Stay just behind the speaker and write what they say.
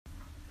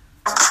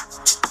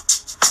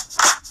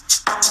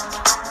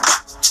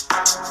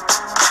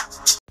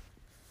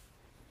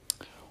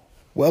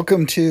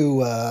Welcome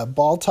to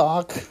Ball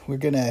Talk. We're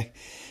going to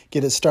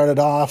get it started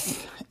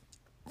off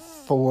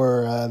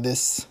for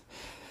this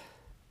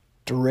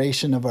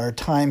duration of our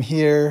time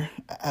here.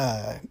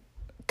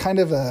 Kind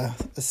of a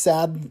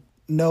sad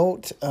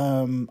note.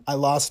 I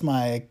lost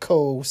my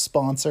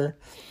co-sponsor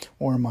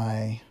or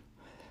my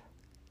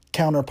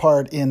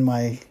counterpart in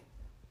my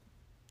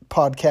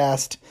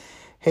podcast,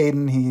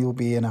 Hayden. He will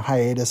be in a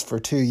hiatus for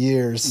 2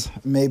 years.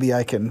 Maybe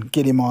I can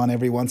get him on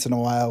every once in a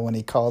while when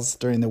he calls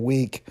during the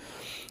week.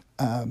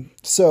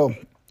 So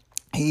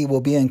he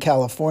will be in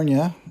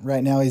California.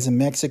 Right now he's in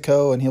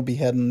Mexico, and he'll be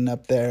heading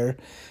up there,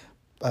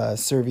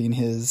 serving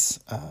his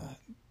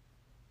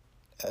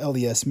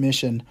LDS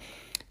mission.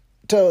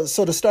 So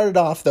to start it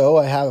off, though,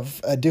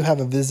 I do have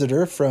a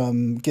visitor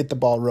from Get the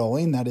Ball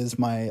Rolling. That is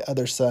my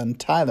other son,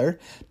 Tyler,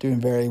 doing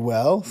very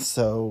well.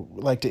 So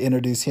I'd like to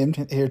introduce him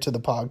here to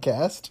the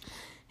podcast.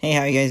 Hey,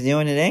 how you guys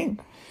doing today?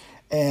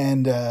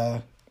 And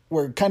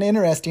we're kind of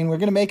interesting. We're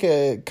going to make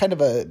a kind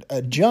of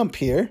a jump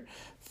here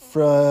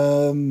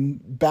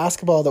from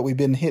basketball that we've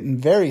been hitting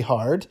very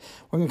hard.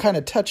 We're going to kind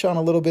of touch on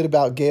a little bit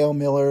about Gail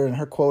Miller and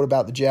her quote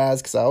about the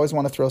Jazz, because I always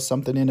want to throw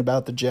something in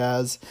about the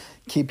Jazz,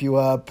 keep you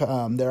up.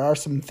 There are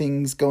some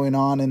things going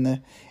on in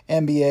the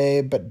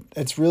NBA, but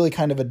it's really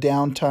kind of a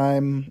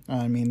downtime.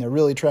 I mean, they're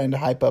really trying to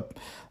hype up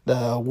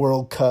the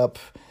World Cup.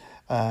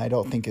 I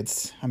think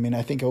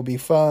it'll be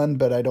fun,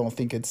 but I don't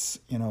think it's,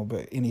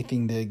 but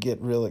anything to get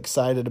real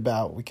excited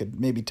about. We could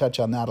maybe touch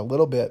on that a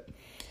little bit.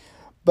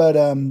 But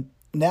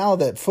now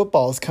that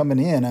football is coming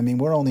in, I mean,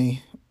 we're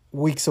only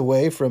weeks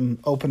away from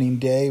opening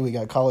day. We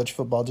got college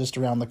football just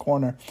around the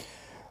corner.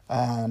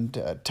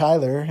 And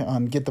Tyler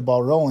on Get the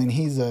Ball Rolling,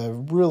 he's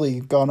really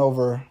gone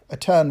over a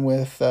ton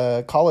with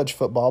college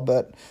football.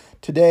 But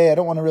today I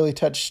don't want to really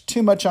touch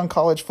too much on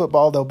college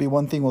football. There'll be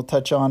one thing we'll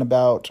touch on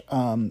about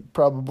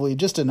probably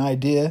just an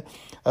idea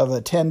of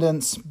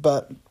attendance.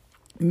 But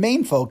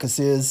main focus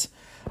is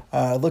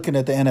looking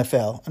at the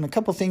NFL. And a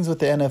couple things with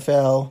the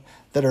NFL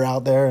that are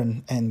out there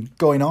and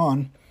going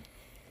on.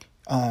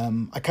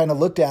 I kind of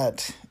looked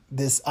at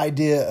this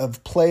idea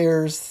of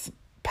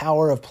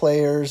power of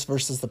players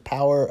versus the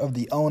power of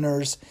the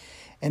owners.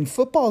 And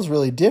football is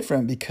really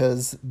different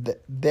because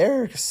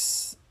their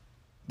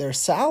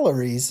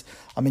salaries,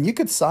 I mean, you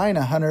could sign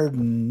 $100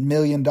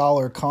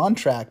 million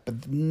contract, but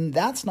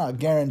that's not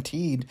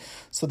guaranteed.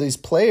 So these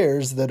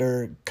players that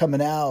are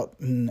coming out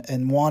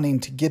and wanting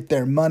to get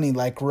their money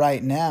like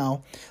right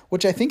now,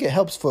 which I think it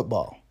helps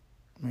football.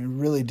 I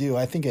really do.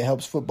 I think it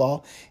helps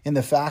football in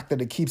the fact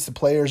that it keeps the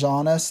players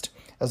honest.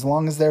 As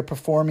long as they're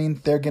performing,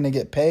 they're going to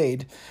get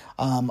paid.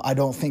 I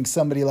don't think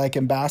somebody like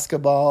in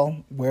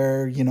basketball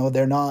where,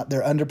 they're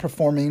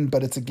underperforming,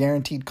 but it's a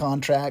guaranteed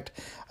contract.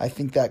 I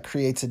think that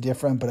creates a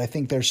difference, but I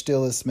think there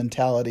still is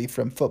mentality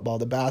from football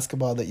to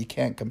basketball that you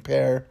can't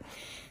compare.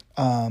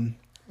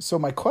 So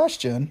my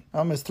question,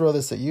 I'm going to throw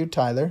this at you,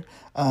 Tyler.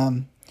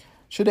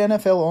 Should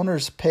NFL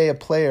owners pay a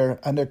player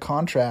under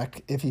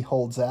contract if he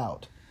holds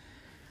out?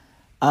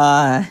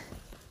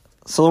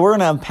 So we're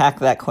going to unpack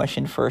that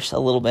question first a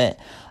little bit.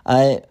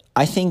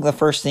 I think the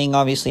first thing,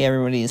 obviously,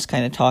 everybody is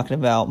kind of talking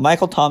about,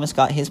 Michael Thomas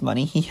got his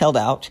money. He held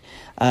out.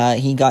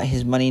 He got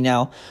his money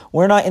now.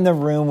 We're not in the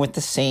room with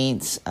the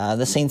Saints.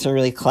 The Saints are a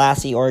really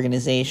classy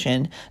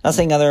organization. Not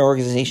saying other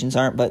organizations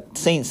aren't, but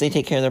Saints, they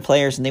take care of their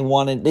players, and they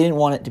didn't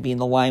want it to be in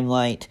the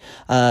limelight.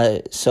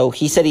 So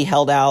he said he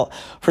held out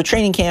for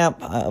training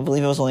camp. I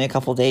believe it was only a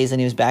couple of days,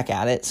 and he was back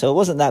at it. So it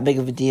wasn't that big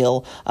of a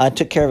deal.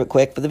 Took care of it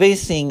quick. But the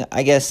biggest thing,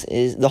 I guess,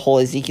 is the whole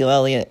Ezekiel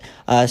Elliott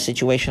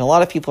situation. A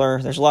lot of people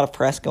there's a lot of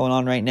press going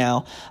on right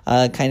now,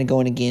 kind of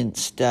going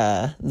against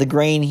the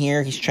grain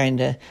here. He's trying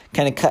to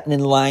kind of cutting in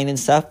line and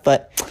stuff.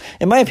 But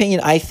in my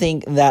opinion, I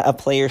think that a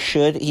player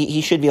should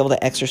be able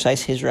to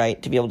exercise his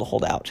right to be able to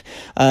hold out.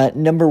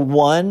 Number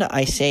one,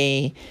 I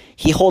say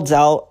he holds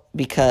out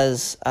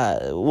because,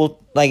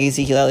 like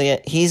Ezekiel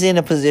Elliott, he's in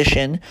a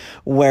position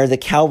where the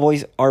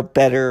Cowboys are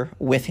better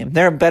with him.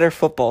 They're a better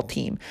football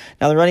team.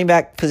 Now, the running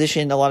back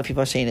position, a lot of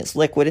people are saying it's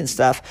liquid and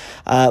stuff.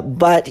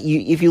 But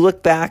if you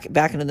look back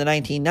into the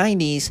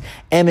 1990s,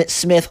 Emmitt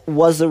Smith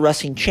was the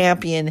rushing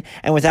champion.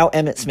 And without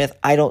Emmitt Smith,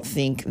 I don't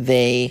think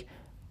they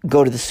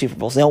go to the Super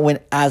Bowls. They don't win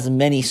as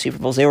many Super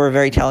Bowls. They were a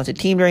very talented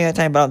team during that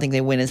time, but I don't think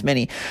they win as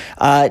many.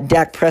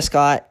 Dak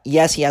Prescott,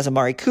 yes, he has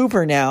Amari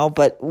Cooper now,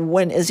 but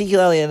when Ezekiel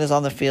Elliott is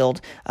on the field,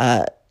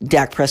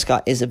 Dak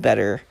Prescott is a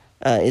better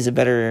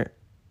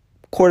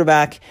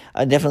quarterback.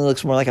 Definitely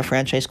looks more like a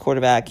franchise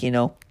quarterback,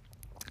 out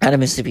of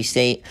Mississippi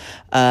State.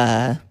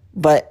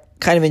 But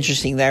kind of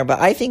interesting there, but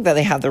I think that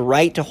they have the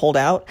right to hold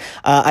out.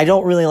 I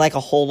don't really like a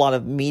whole lot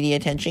of media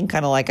attention,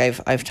 kind of like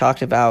I've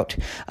talked about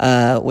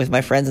with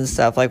my friends and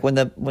stuff. Like if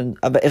an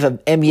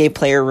NBA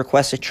player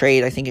requests a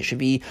trade, I think it should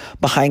be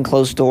behind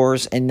closed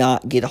doors and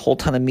not get a whole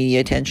ton of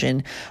media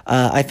attention.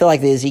 I feel like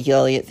the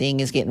Ezekiel Elliott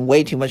thing is getting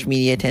way too much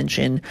media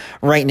attention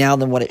right now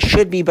than what it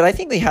should be, but I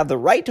think they have the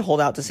right to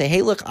hold out to say,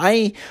 hey, look,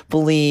 I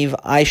believe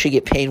I should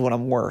get paid what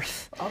I'm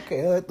worth.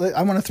 Okay,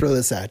 I want to throw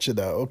this at you,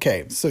 though.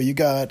 Okay, so you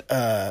got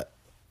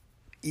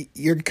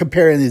you're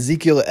comparing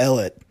Ezekiel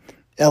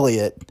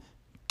Elliott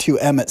to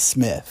Emmitt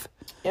Smith.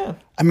 Yeah.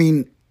 I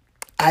mean,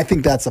 I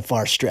think that's a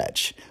far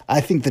stretch. I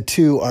think the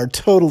two are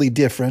totally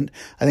different.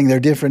 I think they're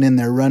different in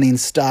their running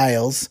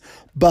styles.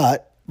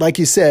 But like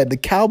you said, the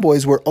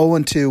Cowboys were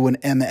 0-2 when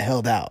Emmitt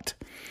held out.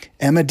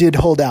 Emmitt did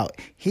hold out.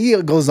 He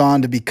goes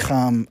on to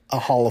become a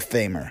Hall of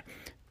Famer.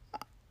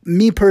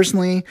 Me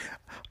personally,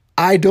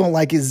 I don't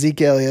like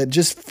Ezekiel Elliott.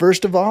 Just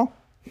first of all,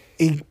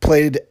 he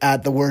played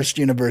at the worst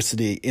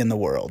university in the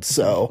world.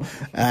 So,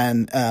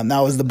 and that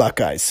was the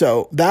Buckeyes.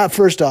 So that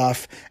first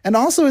off, and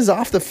also is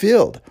off the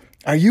field.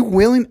 Are you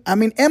willing? I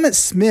mean, Emmitt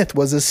Smith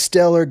was a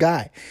stellar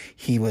guy.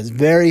 He was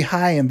very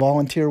high in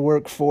volunteer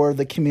work for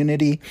the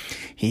community.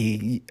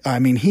 He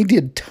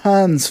did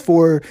tons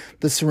for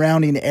the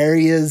surrounding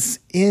areas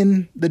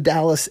in the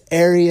Dallas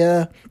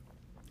area.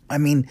 I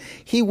mean,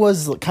 he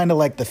was kind of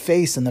like the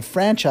face in the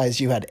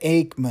franchise. You had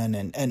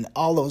Aikman and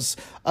all those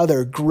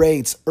other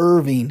greats,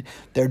 Irving,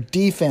 their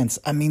defense.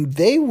 I mean,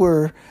 there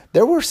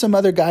were some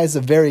other guys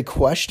that are very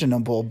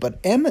questionable,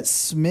 but Emmitt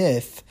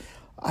Smith,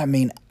 I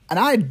mean, and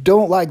I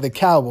don't like the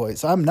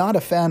Cowboys. I'm not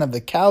a fan of the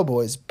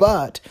Cowboys,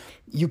 but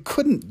you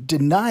couldn't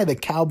deny the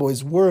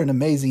Cowboys were an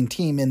amazing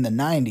team in the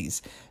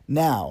 90s.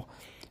 Now,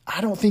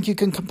 I don't think you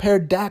can compare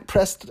Dak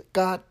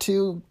Prescott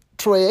to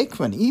Troy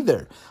Aikman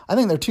either. I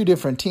think they're two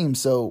different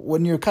teams. So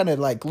when you're kind of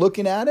like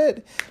looking at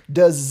it,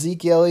 does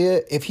Ezekiel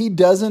Elliott, if he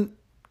doesn't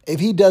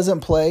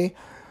play,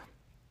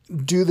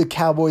 do the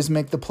Cowboys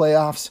make the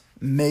playoffs?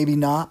 Maybe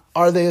not.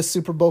 Are they a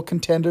Super Bowl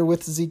contender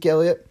with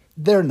Ezekiel Elliott?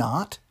 They're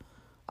not.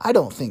 I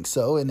don't think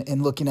so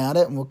in looking at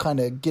it, and we'll kind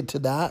of get to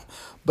that.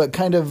 But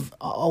kind of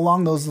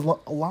along those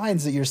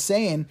lines that you're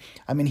saying,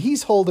 I mean,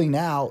 he's holding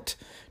out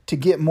to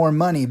get more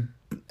money,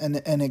 and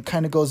it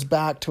kind of goes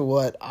back to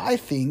what I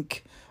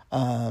think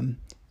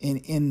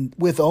in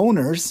with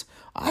owners.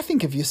 I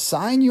think if you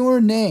sign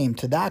your name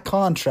to that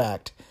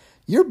contract,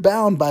 you're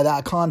bound by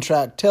that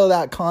contract till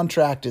that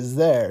contract is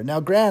there.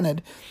 Now,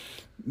 granted,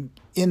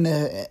 in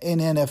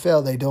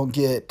NFL, they don't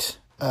get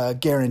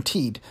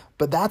guaranteed.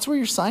 But that's where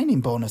your signing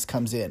bonus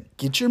comes in.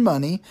 Get your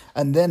money,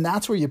 and then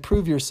that's where you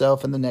prove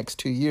yourself in the next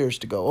 2 years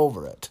to go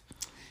over it.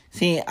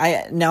 See,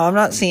 I'm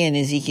not saying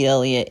Ezekiel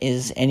Elliott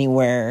is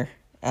anywhere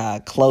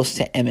close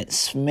to Emmitt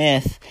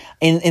Smith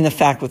in the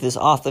fact with his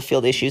off the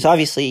field issues.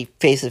 Obviously,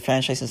 face the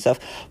franchise and stuff.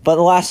 But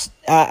the last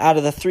out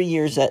of the 3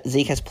 years that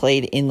Zeke has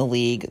played in the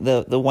league,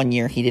 the 1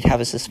 year he did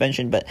have a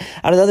suspension, but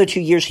out of the other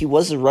 2 years he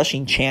was the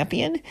rushing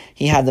champion.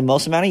 He had the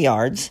most amount of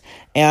yards,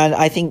 and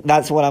I think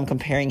that's what I'm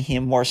comparing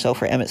him more so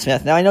for Emmitt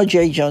Smith. Now I know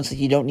Jerry Jones said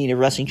you don't need a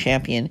rushing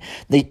champion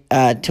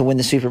to win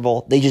the Super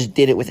Bowl. They just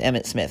did it with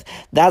Emmitt Smith.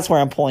 That's where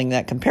I'm pulling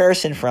that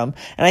comparison from,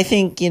 and I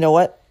think, you know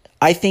what?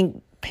 I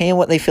think paying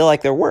what they feel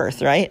like they're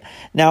worth, right?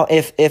 Now,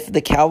 if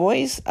the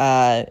Cowboys,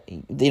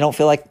 they don't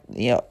feel like,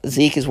 you know,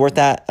 Zeke is worth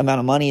that amount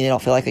of money, they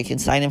don't feel like they can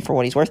sign him for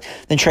what he's worth,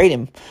 then trade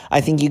him.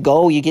 I think you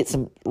get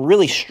some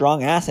really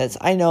strong assets.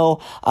 I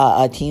know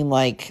a team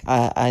like,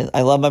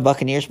 I love my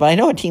Buccaneers, but I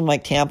know a team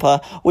like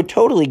Tampa would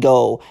totally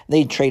go,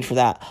 they'd trade for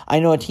that. I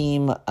know a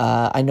team,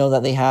 I know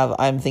that they have,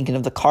 I'm thinking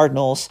of the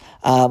Cardinals,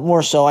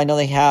 more so, I know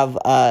they have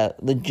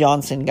the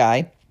Johnson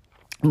guy.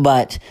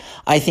 But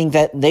I think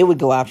that they would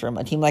go after him.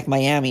 A team like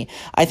Miami,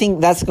 I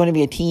think that's going to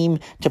be a team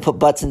to put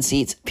butts in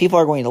seats. People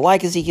are going to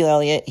like Ezekiel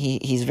Elliott.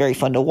 He's very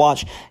fun to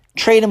watch.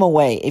 Trade him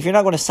away. If you're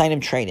not going to sign him,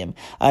 trade him.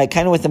 Kind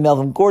of with the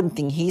Melvin Gordon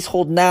thing, he's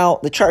holding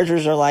out. The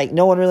Chargers are like,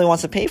 no one really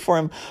wants to pay for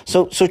him.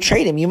 So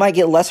trade him. You might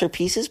get lesser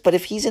pieces, but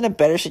if he's in a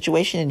better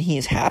situation and he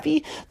is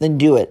happy, then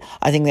do it.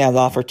 I think they have the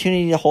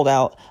opportunity to hold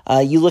out.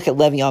 You look at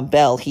Le'Veon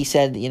Bell. He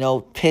said, you know,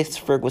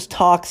 Pittsburgh was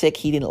toxic.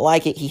 He didn't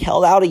like it. He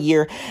held out a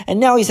year, and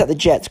now he's at the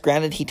Jets.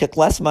 Granted, he took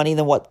less money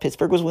than what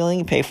Pittsburgh was willing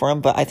to pay for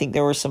him, but I think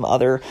there were some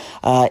other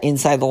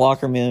inside the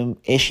locker room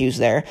issues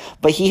there.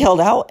 But he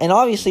held out, and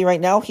obviously right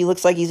now he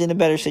looks like he's in a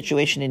better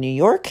situation in New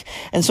York,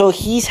 and so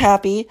he's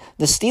happy.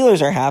 The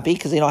Steelers are happy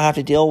because they don't have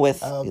to deal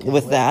with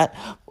that.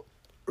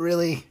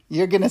 Really,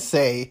 you're gonna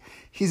say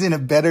he's in a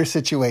better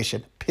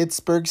situation?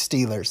 Pittsburgh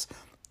Steelers,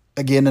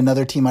 again,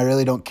 another team I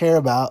really don't care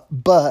about,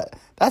 but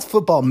that's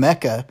football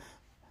mecca.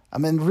 I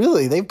mean,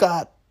 really, they've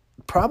got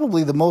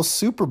probably the most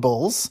Super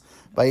Bowls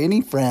by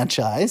any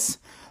franchise.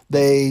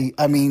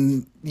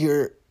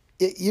 You're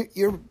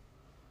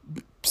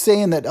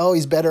saying that, oh,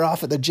 he's better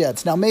off at the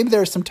Jets. Now, maybe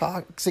there are some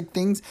toxic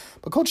things,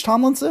 but Coach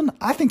Tomlinson,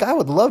 I think I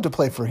would love to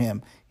play for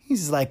him.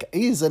 He's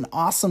an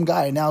awesome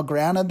guy. Now,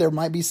 granted, there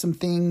might be some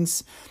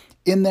things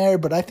in there,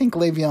 but I think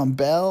Le'Veon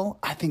Bell,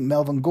 I think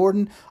Melvin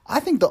Gordon,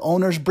 I think the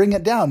owners bring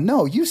it down.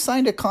 No, you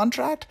signed a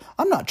contract.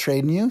 I'm not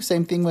trading you.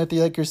 Same thing with,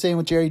 like you're saying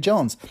with Jerry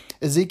Jones.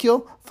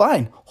 Ezekiel,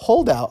 fine,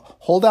 hold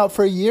out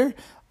for a year.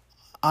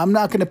 I'm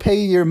not going to pay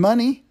you your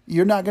money.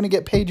 You're not going to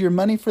get paid your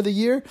money for the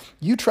year.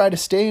 You try to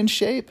stay in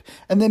shape.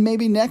 And then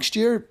maybe next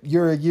year,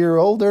 you're a year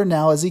older.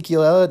 Now,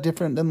 Ezekiel Elliott,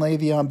 different than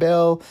Le'Veon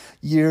Bell,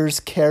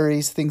 years,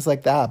 carries, things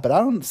like that. But I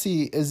don't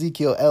see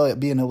Ezekiel Elliott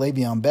being a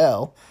Le'Veon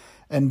Bell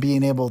and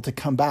being able to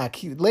come back.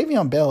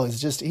 Le'Veon Bell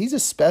he's a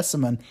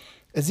specimen.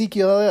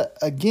 Ezekiel Elliott,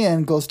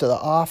 again, goes to the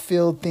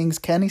off-field things.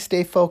 Can he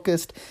stay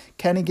focused?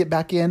 Can he get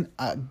back in?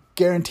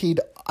 Guaranteed,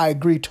 I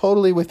agree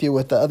totally with you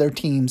with the other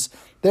teams.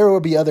 There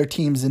will be other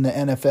teams in the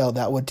NFL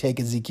that would take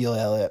Ezekiel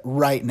Elliott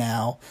right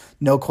now.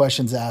 No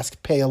questions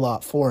asked. Pay a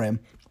lot for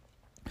him.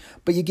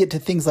 But you get to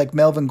things like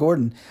Melvin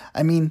Gordon.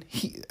 I mean,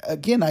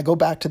 I go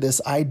back to this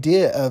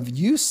idea of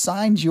you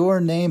signed your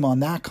name on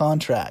that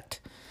contract.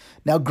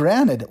 Now,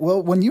 granted,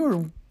 well, when you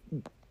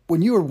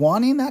were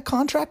wanting that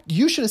contract,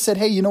 you should have said,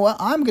 hey, you know what?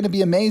 I'm going to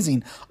be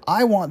amazing.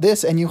 I want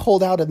this. And you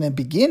hold out in the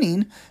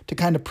beginning to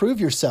kind of prove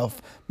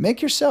yourself.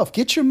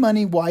 Get your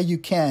money while you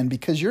can,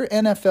 because your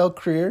NFL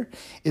career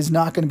is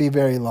not going to be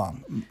very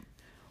long.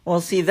 Well,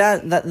 see,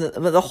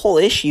 the whole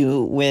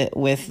issue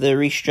with the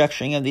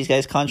restructuring of these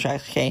guys'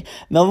 contracts, okay,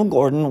 Melvin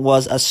Gordon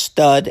was a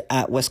stud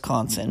at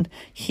Wisconsin.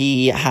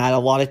 He had a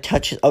lot of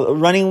touches.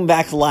 Running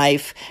back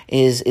life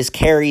is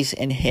carries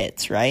and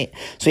hits, right?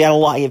 So he had a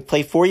lot. He had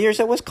played 4 years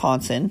at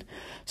Wisconsin.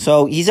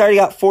 So he's already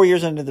got 4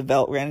 years under the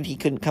belt. Granted, he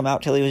couldn't come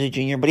out till he was a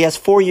junior, but he has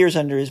 4 years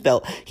under his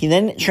belt. He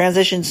then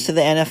transitions to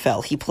the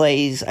NFL. He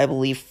plays, I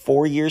believe,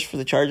 4 years for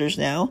the Chargers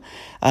now.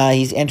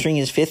 He's entering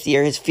his fifth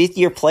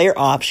year player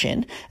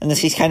option, and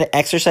he's kind of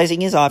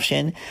exercising his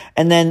option.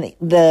 And then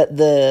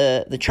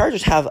the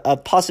Chargers have a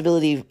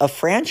possibility of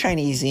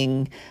franchise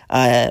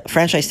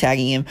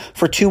tagging him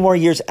for 2 more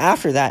years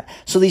after that.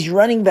 So these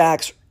running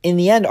backs, in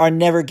the end, are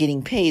never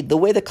getting paid. The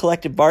way the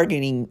collective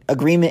bargaining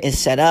agreement is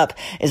set up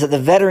is that the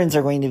veterans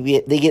are going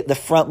to they get the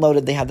front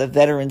loaded. They have the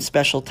veteran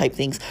special type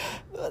things.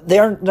 They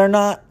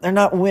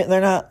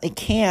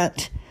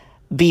can't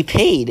be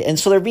paid. And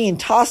so they're being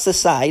tossed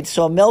aside.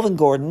 So Melvin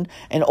Gordon,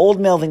 an old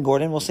Melvin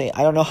Gordon, we'll say,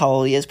 I don't know how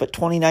old he is, but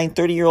 29,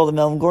 30-year-old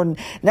Melvin Gordon,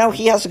 now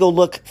he has to go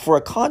look for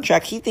a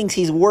contract. He thinks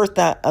he's worth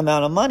that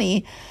amount of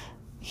money.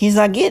 He's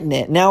not getting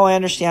it. Now I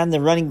understand the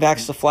running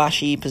back's the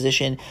flashy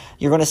position.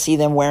 You're going to see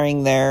them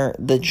wearing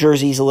the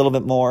jerseys a little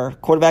bit more.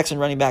 Quarterbacks and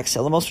running backs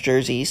sell the most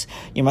jerseys.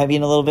 You might be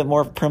in a little bit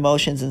more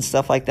promotions and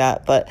stuff like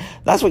that. But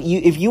that's what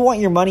if you want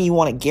your money, you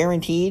want it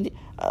guaranteed.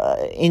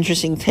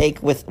 Interesting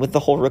take with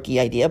the whole rookie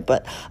idea.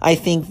 But I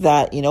think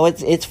that,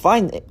 it's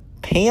fine.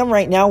 Pay them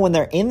right now when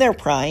they're in their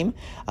prime.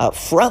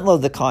 Front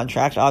load the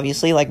contract,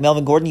 obviously. Like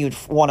Melvin Gordon, you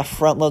would want to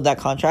front load that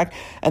contract.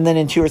 And then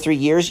in 2 or 3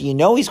 years,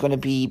 he's going to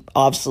be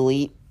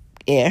obsolete.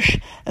 And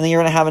then you're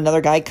going to have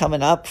another guy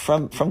coming up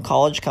from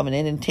college coming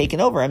in and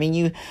taking over. I mean,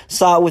 you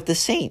saw it with the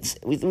Saints.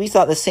 We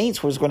thought the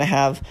Saints was going to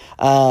have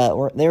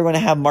they were going to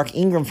have Mark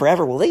Ingram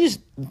forever. Well, they just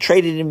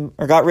traded him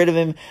or got rid of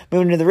him,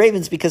 moving to the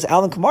Ravens because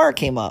Alvin Kamara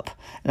came up.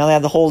 And now they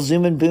have the whole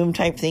zoom and boom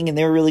type thing, and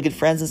they were really good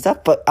friends and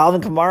stuff. But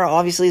Alvin Kamara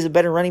obviously is a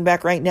better running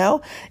back right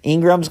now.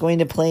 Ingram's going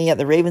to play at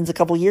the Ravens a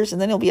couple years,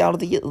 and then he'll be out of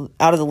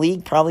the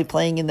league, probably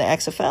playing in the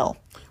XFL.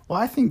 Well,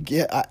 I think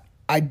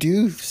I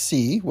do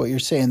see what you're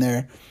saying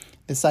there.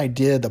 This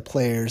idea of the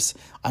players,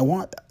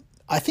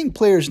 I think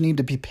players need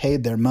to be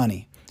paid their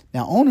money.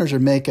 Now, owners are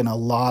making a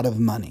lot of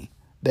money.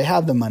 They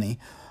have the money.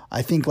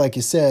 I think, like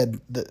you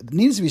said, it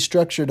needs to be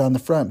structured on the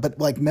front. But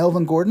like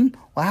Melvin Gordon,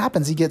 what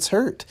happens? He gets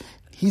hurt.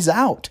 He's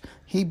out.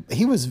 He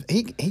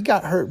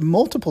got hurt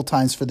multiple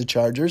times for the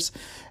Chargers.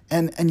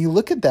 And you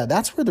look at that.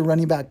 That's where the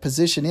running back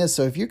position is.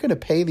 So if you're going to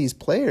pay these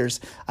players,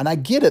 and I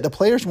get it, the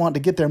players want to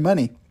get their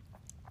money.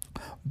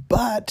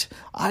 But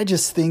I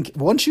just think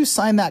once you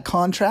sign that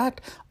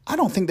contract, I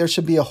don't think there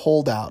should be a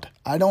holdout.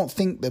 I don't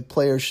think that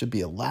players should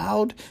be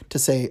allowed to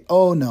say,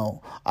 oh,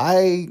 no,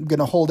 I'm going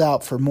to hold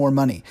out for more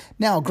money.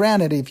 Now,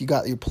 granted, if you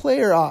got your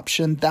player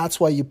option, that's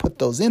why you put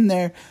those in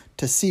there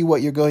to see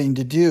what you're going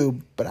to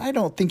do. But I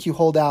don't think you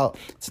hold out.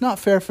 It's not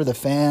fair for the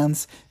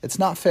fans. It's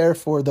not fair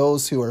for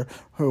those who are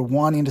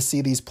wanting to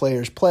see these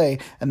players play,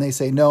 and they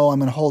say, no, I'm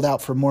going to hold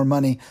out for more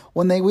money,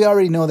 when we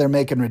already know they're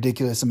making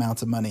ridiculous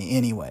amounts of money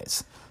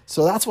anyways.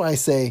 So that's why I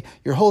say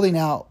you're holding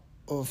out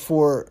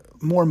for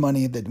more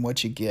money than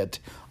what you get.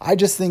 I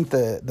just think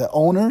the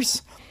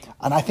owners,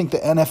 and I think the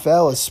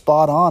NFL is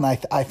spot on.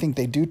 I think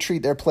they do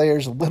treat their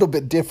players a little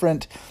bit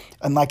different.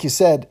 And like you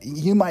said,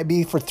 you might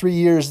be for 3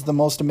 years the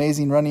most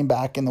amazing running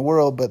back in the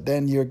world, but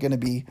then you're going to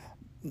be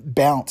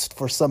bounced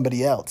for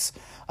somebody else.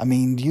 I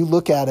mean, you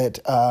look at it,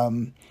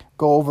 go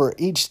over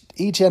each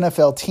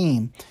NFL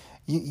team.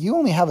 You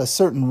only have a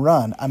certain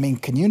run. I mean,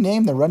 can you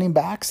name the running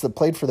backs that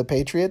played for the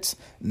Patriots?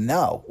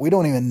 No, we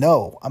don't even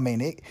know. I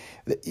mean,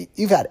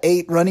 you've had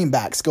 8 running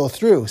backs go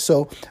through.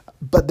 So,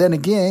 but then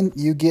again,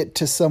 you get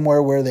to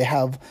somewhere where they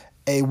have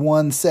a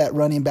one set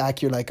running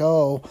back. You're like,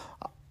 oh,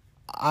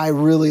 I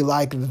really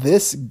like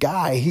this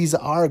guy. He's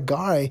our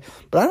guy.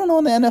 But I don't know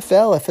in the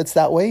NFL if it's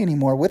that way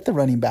anymore with the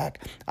running back.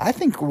 I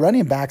think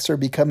running backs are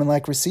becoming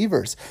like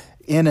receivers.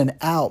 In and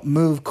out,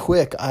 move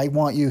quick. I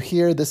want you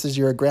here. This is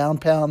your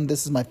ground pound.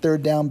 This is my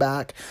third down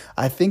back.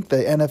 I think the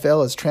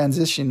NFL is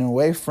transitioning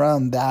away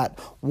from that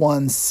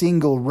one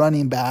single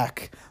running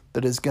back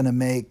that is going to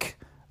make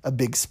a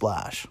big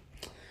splash.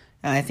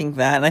 And I think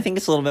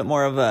it's a little bit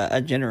more of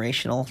a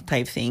generational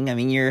type thing. I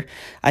mean,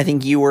 I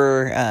think you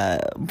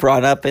were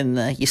brought up in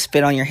you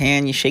spit on your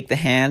hand, you shake the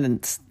hand,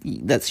 and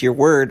that's your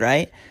word,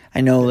 right? I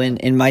know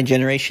in my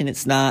generation,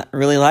 it's not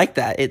really like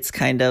that. It's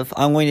kind of,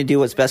 I'm going to do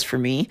what's best for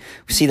me.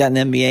 We see that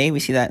in the NBA. We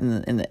see that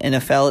in the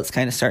NFL. It's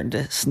kind of starting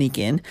to sneak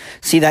in.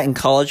 See that in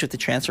college with the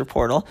transfer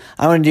portal.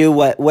 I want to do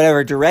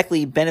whatever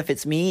directly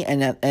benefits me,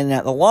 and at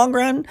the long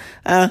run,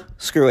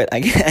 screw it.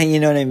 You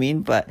know what I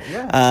mean? But,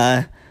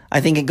 I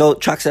think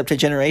it chalks up to a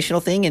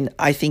generational thing, and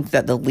I think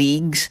that the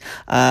leagues,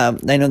 I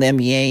know the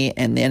NBA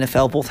and the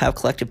NFL both have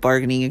collective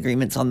bargaining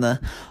agreements on the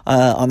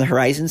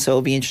horizon, so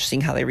it'll be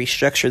interesting how they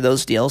restructure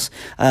those deals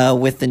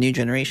with the new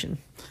generation.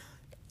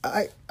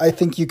 I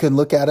think you can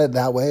look at it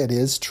that way. It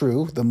is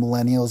true. The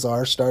millennials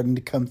are starting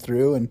to come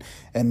through,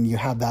 and you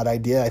have that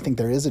idea. I think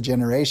there is a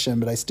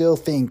generation, but I still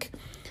think,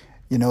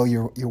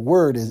 your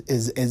word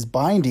is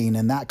binding,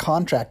 and that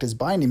contract is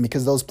binding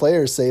because those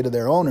players say to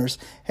their owners,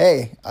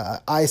 hey,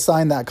 I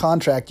signed that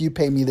contract, you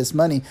pay me this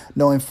money,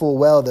 knowing full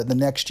well that the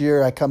next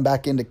year I come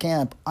back into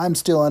camp, I'm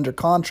still under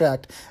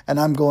contract and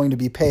I'm going to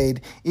be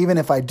paid. Even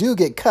if I do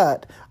get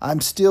cut,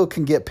 I'm still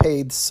can get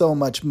paid so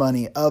much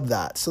money of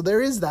that. So there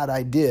is that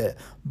idea,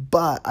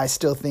 but I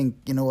still think,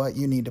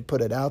 you need to put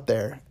it out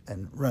there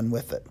and run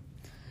with it.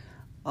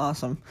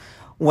 Awesome.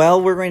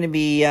 Well, we're going to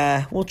be,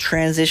 we'll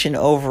transition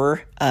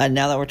over,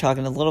 now that we're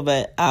talking a little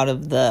bit out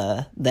of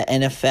the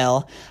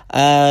NFL.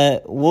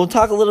 We'll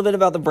talk a little bit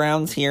about the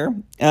Browns here,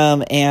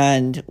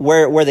 and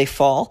where they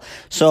fall.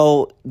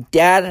 So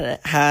Dad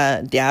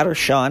or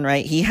Sean,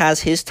 right? He has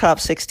his top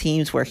 6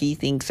 teams where he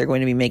thinks they're going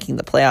to be making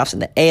the playoffs in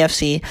the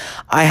AFC.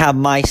 I have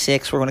my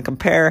 6. We're going to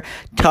compare,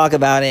 talk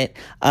about it.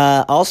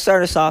 I'll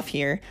start us off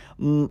here.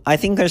 I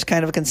think there's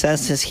kind of a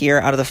consensus here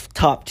out of the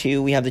top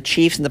 2. We have the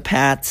Chiefs and the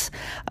Pats.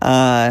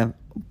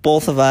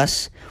 Both of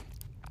us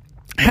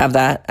have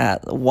that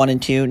at 1 and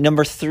 2.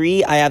 Number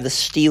 3, I have the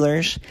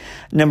Steelers.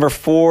 Number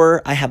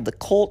 4, I have the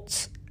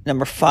Colts.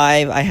 Number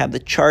 5, I have the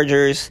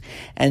Chargers.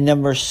 And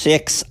number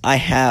 6, I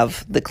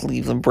have the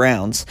Cleveland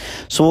Browns.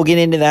 So we'll get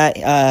into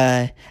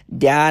that.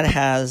 Dad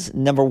has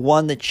number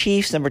 1, the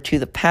Chiefs. Number 2,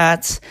 the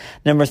Pats.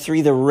 Number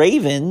 3, the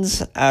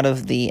Ravens out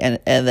of the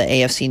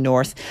AFC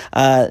North.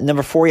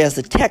 Number 4, he has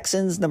the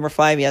Texans. Number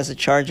 5, he has the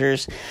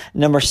Chargers.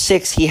 Number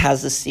 6, he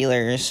has the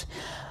Steelers.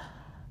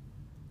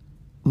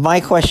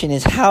 My question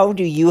is, how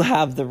do you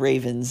have the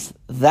Ravens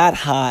that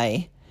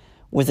high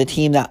with a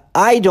team that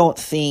I don't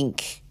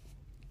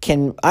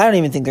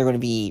even think they're going to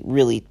be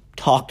really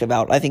talked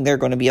about. I think they're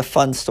going to be a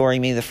fun story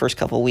maybe the first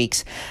couple of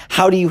weeks.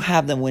 How do you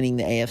have them winning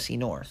the AFC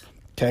North?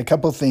 Okay, a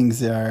couple of things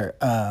there.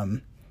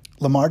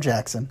 Lamar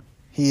Jackson,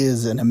 he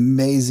is an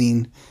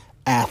amazing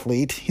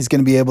athlete. He's going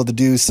to be able to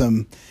do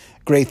some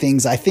great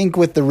things. I think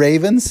with the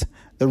Ravens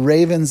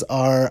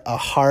are a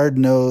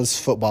hard-nosed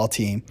football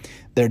team.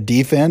 Their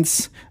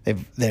defense,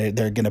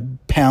 they're going to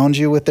pound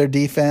you with their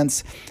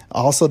defense.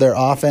 Also, their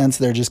offense,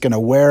 they're just going to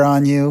wear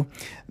on you.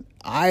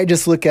 I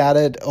just look at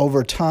it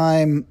over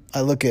time.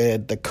 I look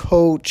at the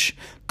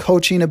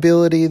coaching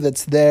ability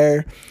that's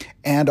there,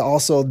 and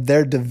also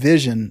their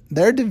division.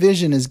 Their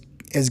division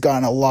has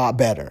gotten a lot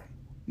better.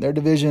 Their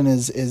division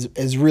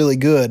is really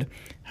good.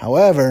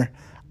 However,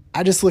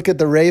 I just look at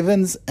the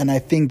Ravens, and I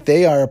think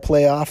they are a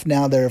playoff.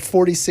 Now they're a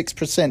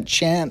 46%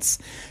 chance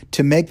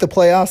to make the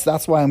playoffs.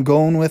 That's why I'm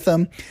going with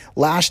them.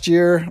 Last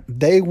year,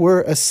 they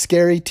were a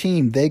scary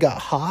team. They got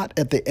hot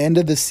at the end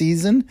of the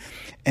season,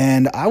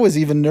 and I was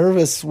even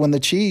nervous with the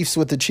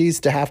Chiefs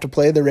to have to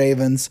play the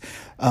Ravens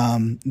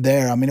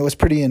there. I mean, it was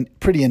pretty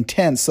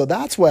intense. So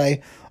that's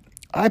why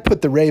I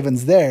put the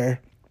Ravens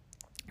there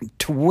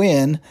to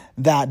win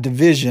that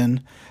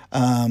division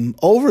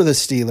over the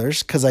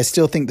Steelers, because I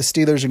still think the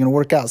Steelers are going to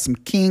work out some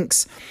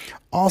kinks.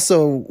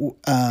 Also,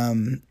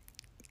 the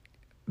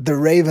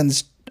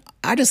Ravens,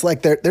 I just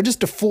like they're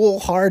just a full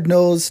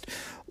hard-nosed.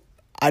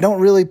 I don't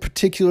really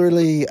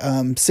particularly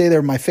say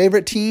they're my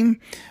favorite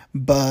team,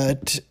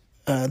 but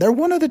they're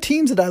one of the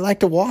teams that I like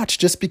to watch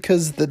just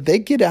because they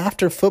get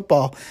after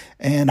football,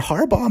 and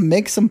Harbaugh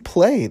makes them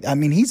play. I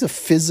mean, he's a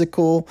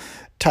physical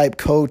type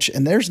coach,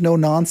 and there's no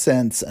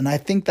nonsense, and I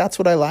think that's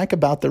what I like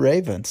about the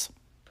Ravens.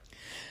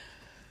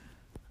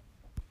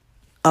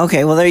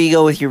 Okay, well, there you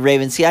go with your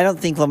Ravens. See, I don't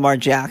think Lamar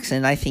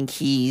Jackson, I think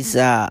he's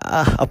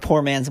a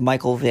poor man's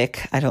Michael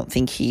Vick. I don't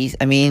think he's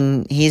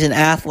an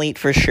athlete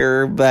for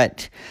sure,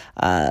 but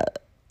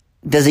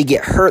does he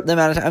get hurt the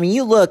amount of time? I mean,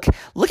 you look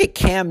at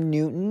Cam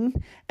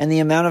Newton and the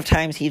amount of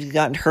times he's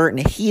gotten hurt,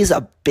 and he's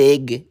a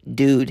big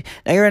dude.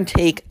 Now you're going to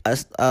take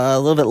a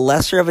little bit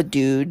lesser of a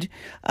dude,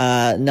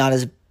 not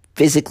as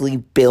physically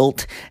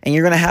built, and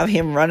you're going to have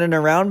him running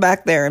around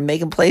back there and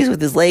making plays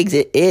with his legs.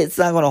 It's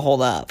not going to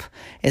hold up.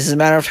 It's just a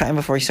matter of time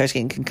before he starts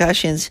getting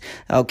concussions.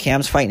 Oh,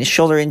 Cam's fighting his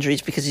shoulder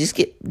injuries because he just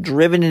get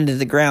driven into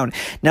the ground.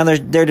 Now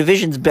their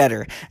division's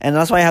better, and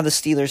that's why I have the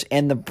Steelers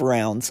and the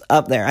Browns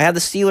up there. I have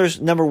the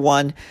Steelers number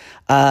 1.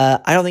 I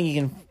don't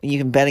think you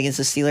can bet against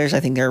the Steelers.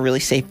 I think they're a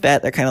really safe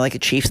bet. They're kind of like the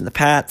Chiefs and the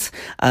Pats.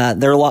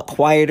 They're a lot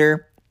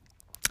quieter.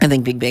 I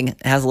think Big Ben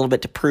has a little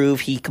bit to prove.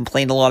 He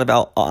complained a lot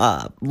about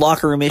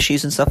locker room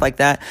issues and stuff like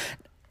that.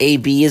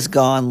 AB is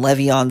gone,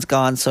 Le'Veon's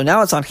gone, so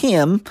now it's on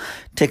him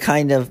to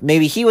kind of,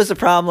 maybe he was the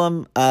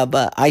problem,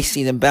 but I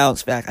see them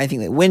bounce back. I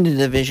think they win the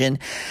division.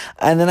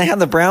 And then I have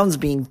the Browns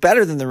being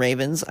better than the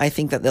Ravens. I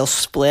think that they'll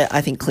split.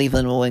 I think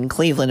Cleveland will win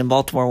Cleveland and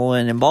Baltimore will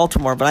win in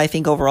Baltimore, but I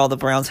think overall the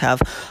Browns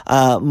have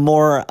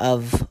more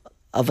of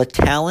a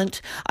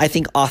talent. I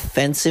think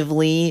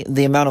offensively,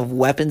 the amount of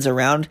weapons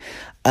around,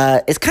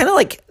 it's kind of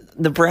like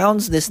the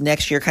Browns this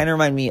next year kind of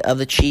remind me of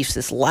the Chiefs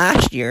this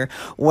last year,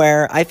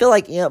 where I feel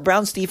like,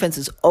 Browns defense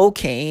is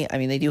okay. I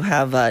mean, they do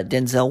have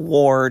Denzel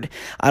Ward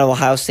out of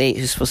Ohio State,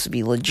 who's supposed to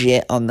be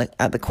legit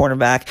at the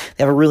cornerback.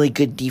 They have a really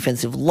good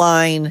defensive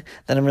line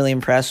that I'm really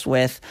impressed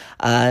with.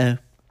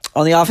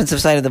 On the offensive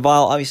side of the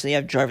ball, obviously you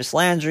have Jarvis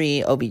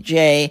Landry,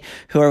 OBJ,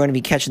 who are going to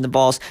be catching the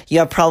balls. You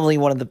have probably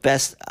one of the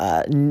best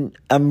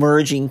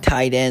emerging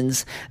tight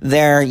ends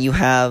there. You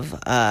have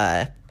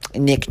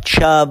Nick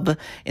Chubb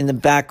in the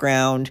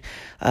background.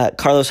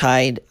 Carlos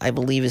Hyde, I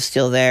believe, is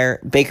still there.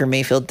 Baker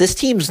Mayfield. This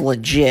team's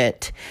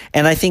legit,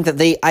 and I think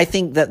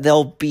that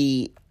they'll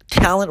be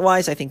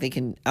talent-wise. I think they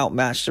can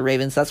outmatch the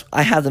Ravens.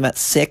 I have them at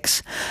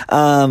 6.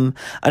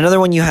 Another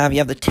one you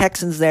have the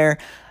Texans there.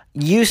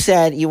 You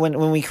said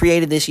when we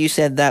created this, you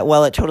said that,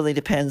 well, it totally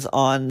depends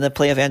on the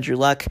play of Andrew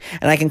Luck,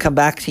 and I can come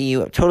back to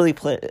you. It totally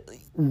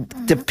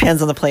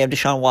depends on the play of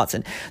Deshaun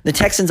Watson. The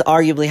Texans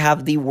arguably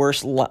have the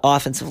worst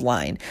offensive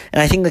line,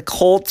 and I think the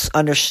Colts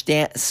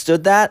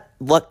understood that.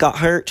 Luck got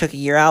hurt, took a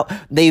year out.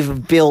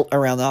 They've built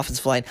around the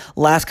offensive line.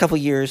 Last couple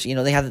of years,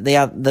 they have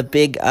the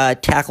big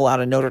tackle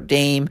out of Notre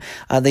Dame.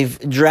 They've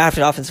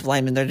drafted offensive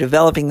linemen. They're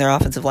developing their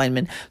offensive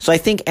linemen. So I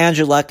think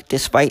Andrew Luck,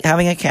 despite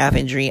having a calf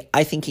injury,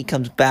 I think he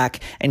comes back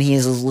and he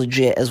is as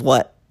legit as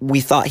what we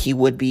thought he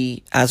would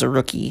be as a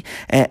rookie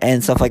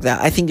and stuff like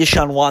that. I think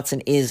Deshaun Watson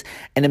is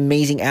an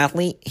amazing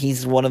athlete.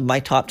 He's one of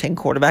my top 10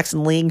 quarterbacks in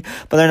the league,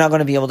 but they're not going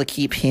to be able to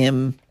keep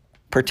him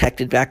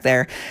protected back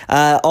there.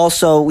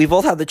 Also, we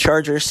both have the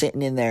Chargers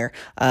sitting in there.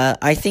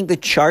 I think the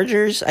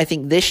Chargers,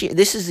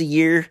 this is the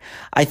year,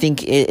 I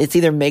think it's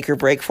either make or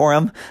break for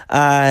them.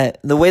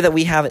 The way that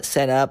we have it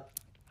set up,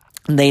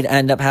 they'd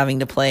end up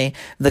having to play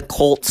the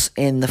Colts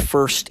in the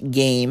first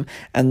game,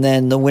 and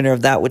then the winner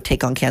of that would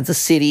take on Kansas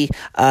City.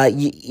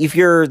 If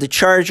you're the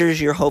Chargers,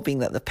 you're hoping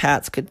that the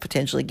Pats could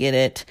potentially get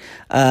it.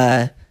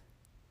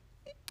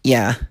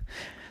 Yeah,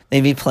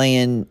 they'd be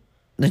playing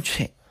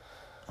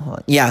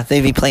they'd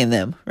be playing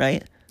them,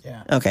 right?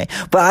 Yeah. Okay.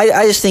 But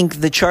I just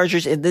think the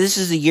Chargers, this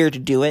is the year to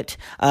do it.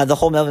 The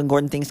whole Melvin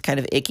Gordon thing's kind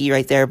of icky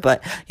right there,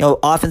 but,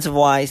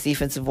 offensive-wise,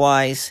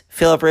 defensive-wise,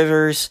 Phillip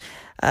Rivers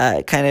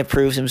kind of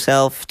proves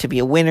himself to be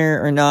a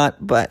winner or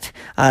not, but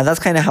that's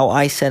kind of how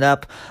I set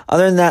up.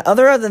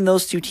 Other than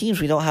those two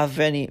teams, we don't have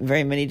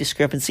very many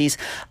discrepancies.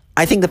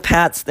 I think the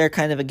Pats, they're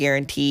kind of a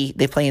guarantee.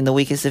 They play in the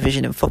weakest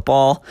division in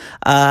football.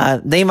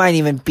 They might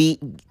even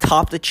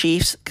top the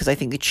Chiefs, because I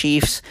think the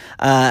Chiefs,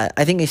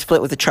 I think they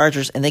split with the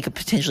Chargers, and they could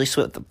potentially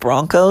split with the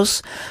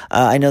Broncos.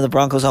 I know the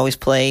Broncos always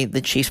play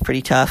the Chiefs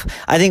pretty tough.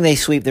 I think they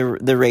sweep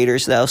the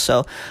Raiders, though.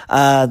 So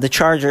the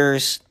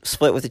Chargers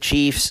split with the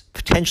Chiefs,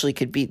 potentially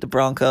could beat the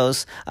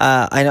Broncos.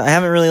 I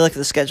haven't really looked at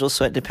the schedule,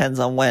 so it depends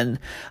on when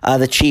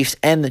the Chiefs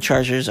and the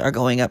Chargers are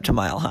going up to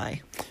Mile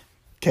High.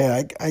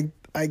 Okay,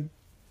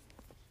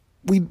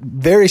 we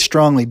very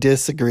strongly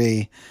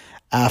disagree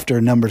after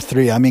number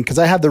 3. I mean, because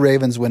I have the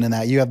Ravens winning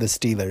that. You have the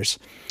Steelers.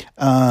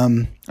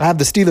 I have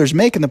the Steelers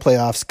making the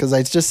playoffs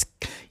because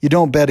you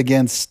don't bet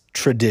against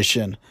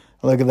tradition.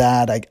 Look at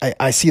that.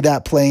 I see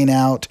that playing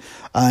out.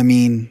 I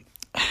mean,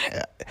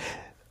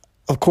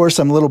 of course,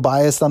 I'm a little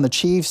biased on the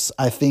Chiefs.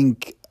 I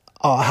think,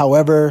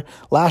 however,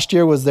 last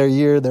year was their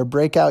year, their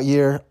breakout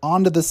year,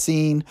 onto the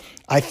scene.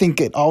 I think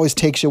it always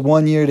takes you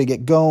 1 year to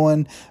get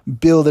going,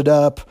 build it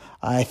up.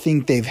 I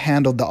think they've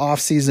handled the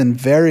offseason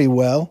very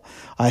well.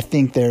 I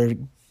think they're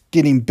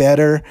getting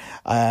better.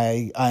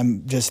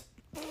 I'm just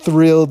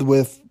thrilled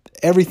with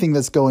everything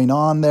that's going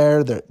on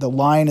there. The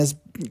line is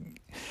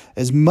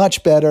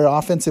much better,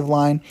 offensive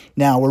line.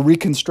 Now we're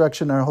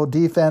reconstructing our whole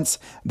defense.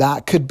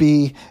 That could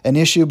be an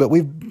issue, but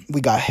we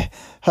got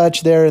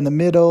Hutch there in the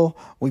middle.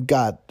 We've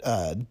got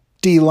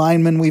D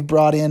lineman we've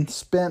brought in,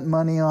 spent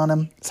money on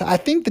him. So I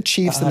think the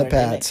Chiefs and the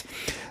Pats.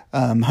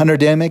 Hunter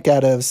Demick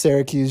out of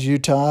Syracuse,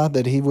 Utah,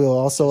 that he will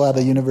also out of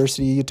the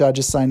University of Utah,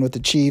 just signed with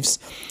the Chiefs.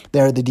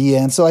 They're at the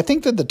DN. So I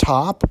think that the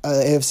top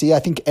AFC, I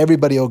think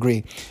everybody will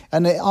agree.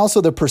 And also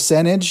the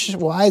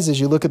percentage-wise, as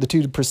you look at the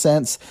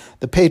 2%,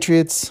 the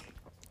Patriots,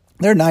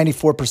 they're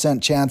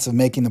 94% chance of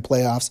making the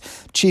playoffs.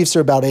 Chiefs are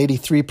about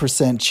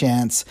 83%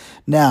 chance.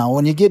 Now,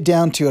 when you get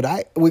down to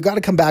it, we got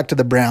to come back to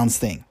the Browns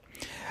thing.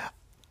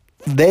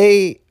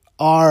 They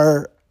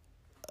are,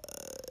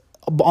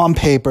 on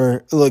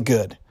paper, look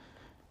good.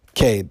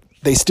 Okay,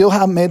 they still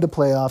haven't made the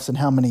playoffs in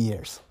how many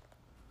years?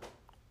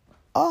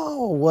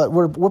 Oh, what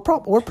we're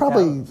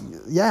probably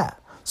yeah.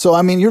 So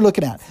I mean, you're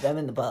looking at them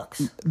in the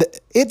Bucks.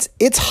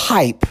 It's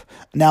hype.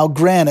 Now,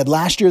 granted,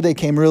 last year they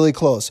came really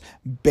close.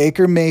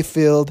 Baker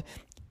Mayfield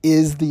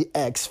is the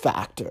X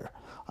factor.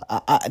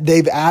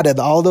 They've added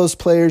all those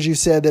players you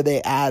said that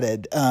they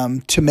added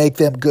to make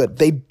them good.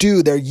 They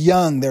do. They're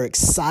young. They're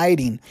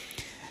exciting.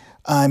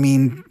 I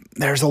mean,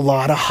 there's a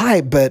lot of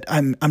hype, but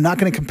I'm not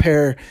going to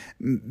compare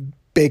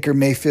Baker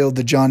Mayfield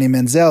to Johnny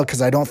Manziel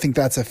because I don't think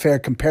that's a fair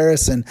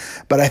comparison.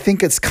 But I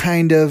think it's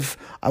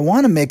I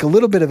want to make a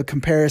little bit of a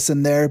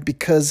comparison there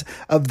because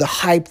of the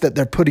hype that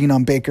they're putting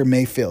on Baker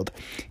Mayfield.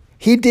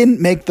 He didn't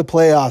make the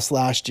playoffs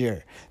last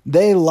year.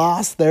 They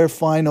lost their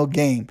final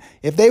game.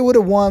 If they would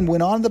have won,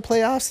 went on to the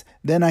playoffs,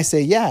 then I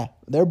say, yeah,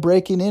 they're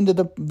breaking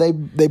into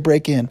they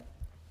break in.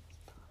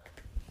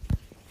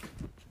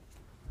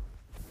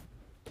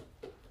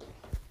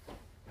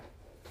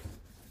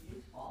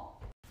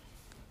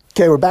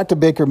 Okay, we're back to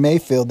Baker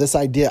Mayfield. This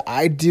idea,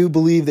 I do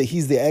believe that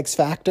he's the X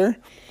factor.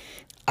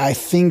 I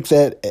think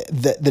that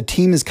the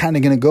team is kind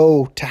of going to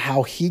go to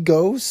how he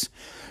goes.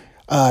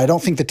 I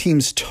don't think the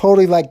team's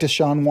totally like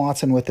Deshaun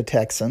Watson with the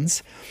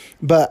Texans,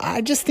 but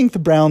I just think the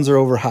Browns are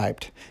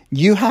overhyped.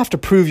 You have to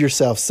prove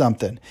yourself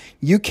something.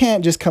 You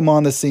can't just come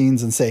on the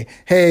scenes and say,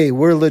 hey,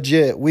 we're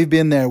legit. We've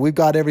been there. We've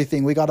got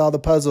everything. We got all the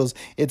puzzles.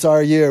 It's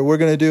our year. We're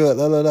going to do it.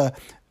 La, la, la.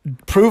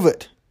 Prove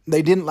it.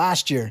 They didn't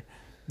last year.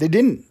 They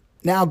didn't.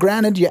 Now,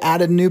 granted, you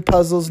added new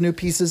puzzles, new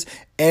pieces.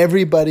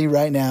 Everybody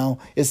right now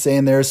is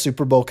saying they're a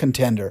Super Bowl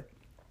contender.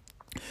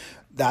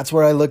 That's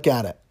where I look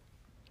at it.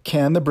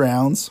 Can the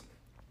Browns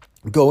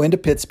go into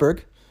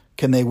Pittsburgh?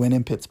 Can they win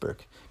in Pittsburgh?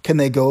 Can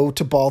they go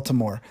to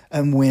Baltimore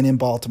and win in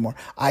Baltimore?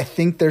 I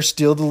think they're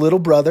still the little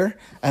brother,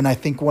 and I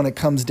think when it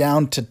comes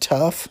down to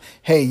tough,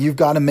 hey, you've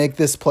got to make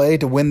this play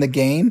to win the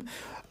game,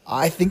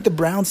 I think the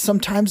Browns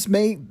sometimes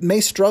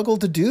may struggle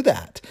to do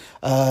that.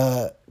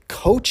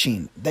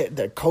 Coaching,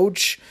 their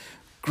coach,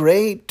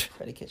 great.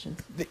 Freddie Kitchens.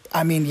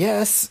 I mean,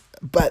 yes,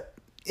 but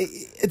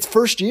it's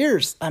first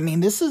years. I mean,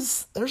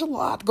 there's a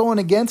lot going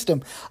against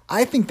him.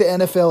 I think the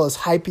NFL is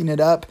hyping it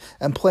up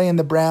and playing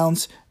the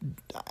Browns.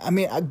 I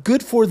mean,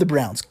 good for the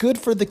Browns, good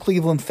for the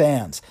Cleveland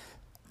fans.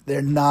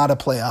 They're not a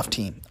playoff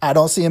team. I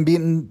don't see them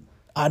beating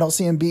the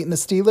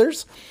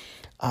Steelers.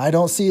 I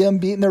don't see them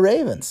beating the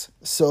Ravens.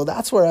 So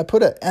that's where I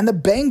put it. And the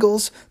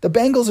Bengals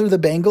are the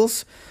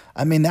Bengals.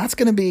 I mean,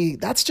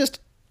 that's just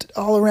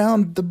all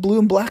around the blue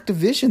and black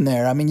division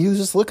there. I mean, you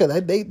just look at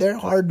that. They're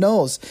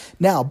hard-nosed.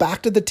 Now,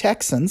 back to the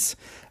Texans.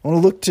 I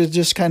want to look to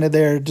just kind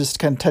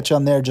of touch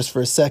on there just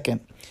for a second.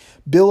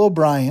 Bill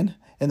O'Brien,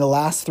 in the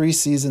last 3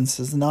 seasons,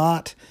 has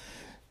not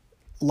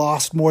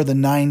lost more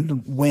than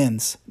 9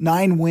 wins.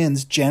 9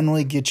 wins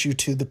generally get you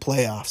to the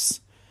playoffs.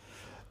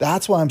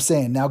 That's what I'm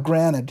saying. Now,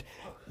 granted,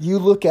 you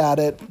look at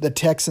it, the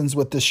Texans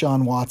with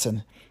Deshaun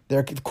Watson,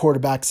 their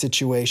quarterback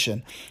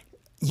situation.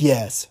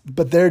 Yes,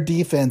 but their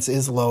defense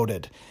is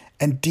loaded,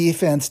 and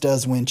defense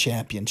does win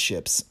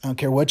championships. I don't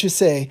care what you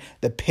say,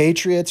 the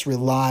Patriots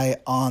rely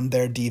on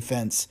their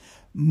defense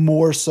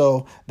more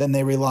so than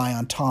they rely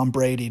on Tom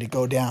Brady to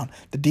go down.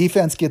 The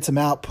defense gets him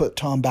out, put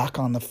Tom back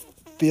on the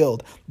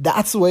field.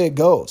 That's the way it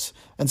goes.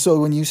 And so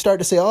when you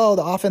start to say, oh,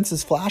 the offense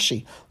is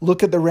flashy,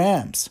 look at the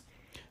Rams.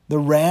 The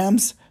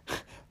Rams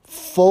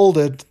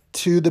folded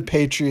to the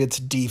Patriots'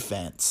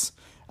 defense.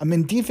 I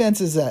mean,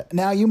 defense is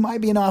now you might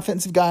be an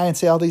offensive guy and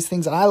say all these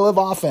things. I love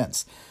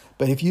offense.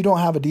 But if you don't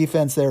have a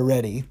defense there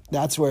ready,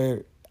 that's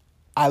where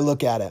I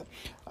look at it.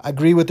 I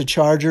agree with the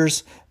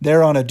Chargers.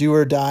 They're on a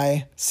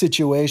do-or-die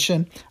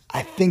situation.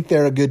 I think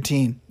they're a good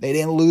team. They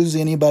didn't lose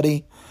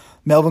anybody.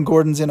 Melvin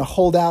Gordon's in a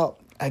holdout.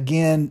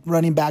 Again,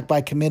 running back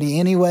by committee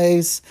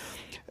anyways.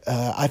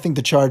 I think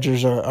the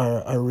Chargers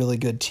are a really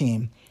good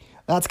team.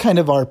 That's kind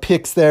of our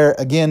picks there.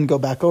 Again, go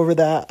back over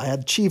that. I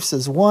had Chiefs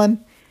as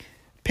 1.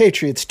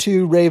 Patriots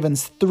 2,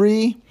 Ravens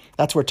 3.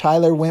 That's where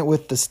Tyler went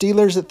with the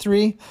Steelers at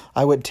 3.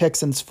 I went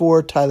Texans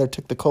 4. Tyler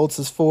took the Colts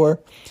as 4.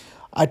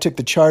 I took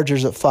the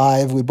Chargers at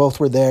 5. We both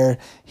were there.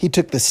 He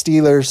took the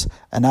Steelers,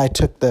 and I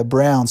took the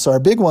Browns. So our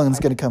big one's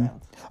going to come.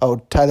 Oh,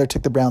 Tyler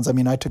took the Browns. I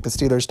mean, I took the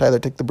Steelers. Tyler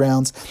took the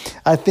Browns.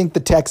 I think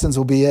the Texans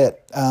will be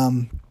it.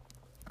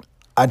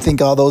 I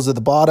think all those at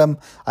the bottom.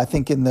 I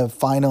think in the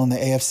final in the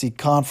AFC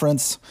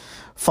Conference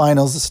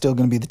Finals is still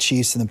going to be the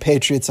Chiefs and the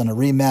Patriots on a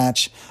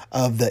rematch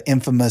of the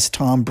infamous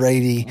Tom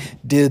Brady.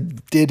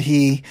 Did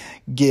he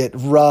get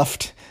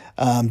roughed?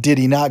 Did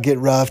he not get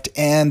roughed?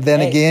 And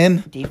then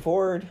again, D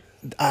Ford.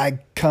 I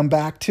come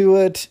back to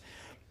it.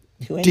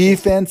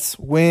 Defense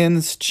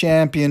wins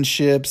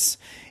championships.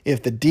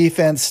 If the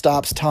defense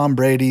stops Tom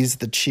Brady's,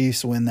 the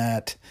Chiefs win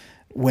that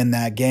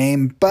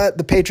game. But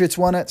the Patriots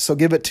won it, so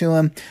give it to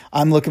them.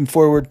 I'm looking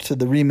forward to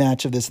the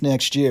rematch of this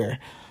next year.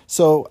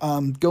 So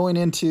going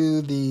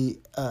into the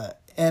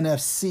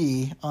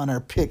NFC on our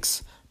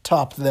picks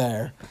top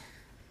there.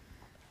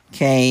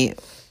 Okay,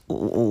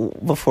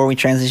 before we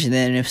transition to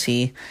the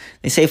NFC,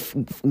 they say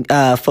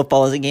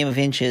football is a game of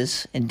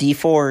inches, and D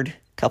Ford,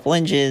 couple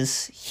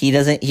inches. He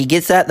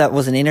gets that. That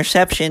was an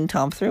interception.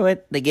 Tom threw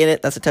it. They get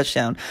it. That's a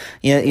touchdown.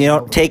 You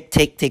don't take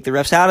the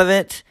refs out of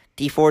it.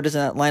 D Ford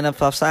doesn't line up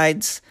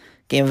offsides.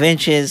 Game of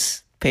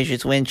inches.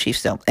 Patriots win.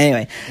 Chiefs don't.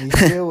 Anyway, he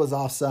still was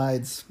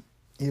offsides.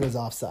 He was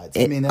offsides.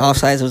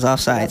 Offsides was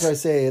offsides. That's what I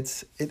say.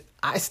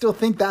 I still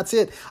think that's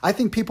it. I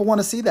think people want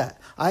to see that.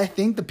 I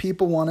think the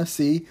people want to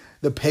see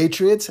the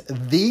Patriots,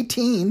 the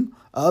team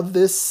of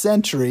this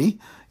century,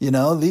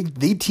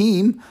 the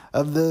team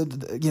of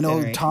the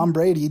generation. Tom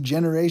Brady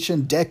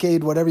generation,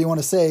 decade, whatever you want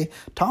to say.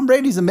 Tom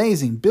Brady's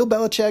amazing. Bill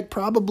Belichick,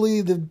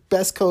 probably the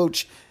best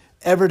coach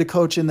ever to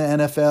coach in the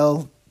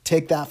NFL.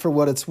 Take that for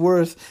what it's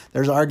worth.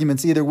 There's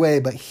arguments either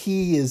way, but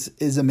he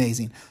is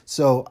amazing.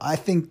 So I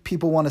think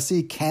people want to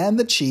see, can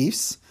the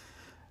Chiefs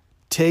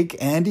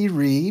take Andy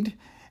Reid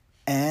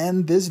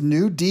and this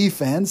new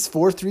defense,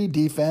 4-3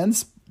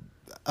 defense,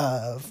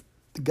 the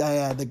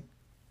guy, the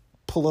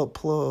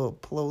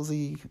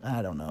Pelosi,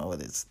 I don't know,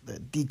 it's the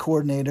D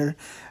coordinator.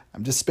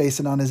 I'm just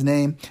spacing on his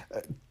name.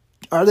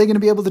 Are they going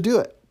to be able to do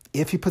it?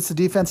 If he puts the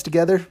defense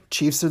together,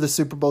 Chiefs are the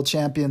Super Bowl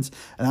champions,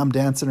 and I'm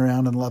dancing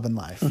around and loving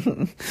life.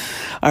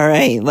 All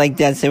right. Like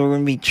Dad said, we're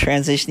going to be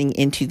transitioning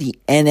into the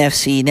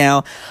NFC.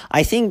 Now,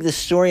 I think the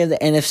story of the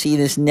NFC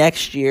this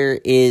next year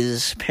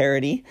is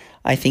parity.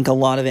 I think a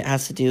lot of it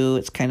has to do,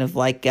 it's kind of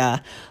like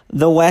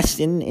the West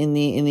in the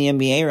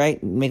NBA,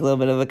 right? Make a little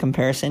bit of a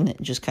comparison.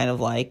 Just kind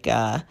of like,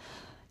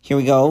 here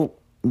we go.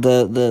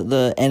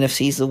 The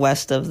NFC is the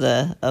West of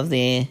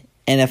the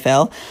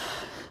NFL.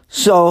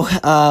 So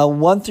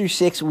 1 through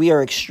 6, we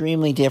are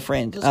extremely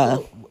different.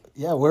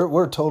 Yeah,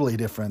 we're totally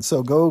different.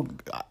 So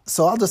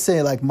I'll just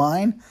say, like,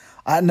 mine.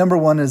 Number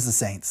 1 is the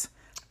Saints.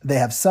 They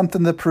have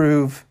something to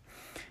prove.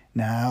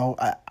 Now,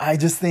 I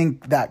just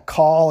think that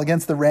call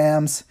against the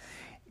Rams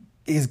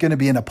is going to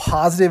be in a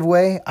positive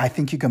way. I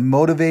think you can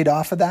motivate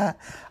off of that.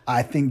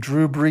 I think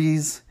Drew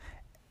Brees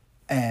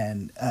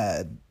and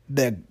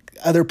the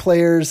other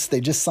players,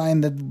 they just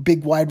signed the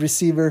big wide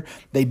receiver.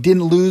 They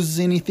didn't lose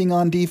anything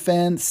on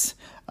defense.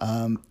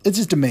 It's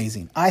just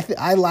amazing.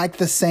 I like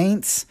the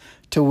Saints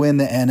to win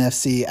the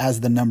NFC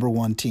as the number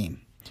 1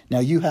 team. Now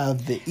you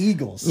have the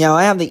Eagles. Now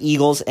I have the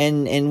Eagles,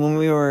 and when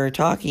we were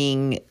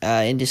talking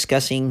and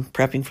discussing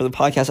prepping for the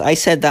podcast, I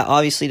said that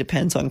obviously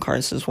depends on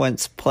Carson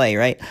Wentz's play,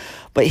 right?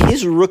 But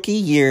his rookie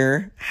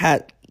year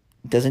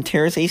doesn't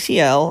tear his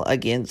ACL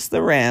against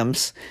the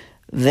Rams.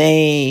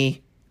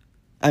 They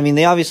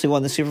obviously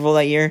won the Super Bowl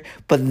that year,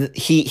 but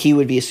he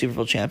would be a Super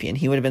Bowl champion.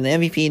 He would have been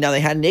the MVP. Now they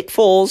had Nick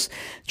Foles,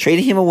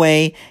 traded him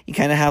away. You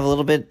kind of have a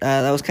little bit,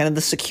 that was kind of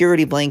the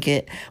security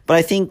blanket. But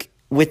I think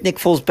with Nick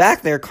Foles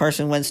back there,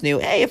 Carson Wentz knew,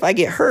 hey, if I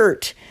get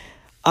hurt,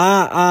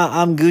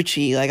 I'm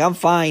Gucci. Like, I'm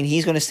fine.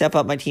 He's going to step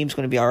up. My team's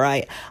going to be all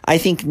right. I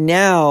think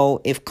now,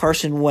 if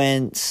Carson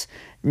Wentz,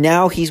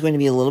 now he's going to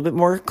be a little bit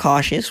more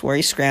cautious where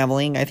he's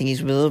scrambling. I think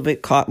he's a little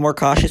bit more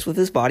cautious with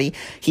his body.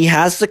 He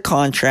has the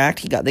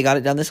contract. They got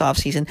it done this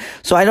offseason.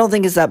 So I don't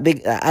think it's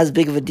as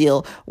big of a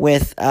deal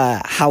with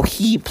how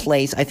he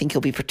plays. I think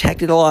he'll be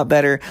protected a lot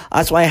better.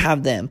 That's why I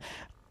have them.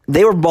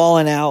 They were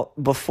balling out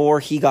before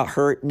he got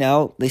hurt.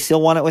 No, they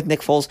still want it with Nick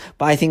Foles,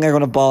 but I think they're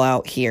going to ball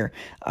out here.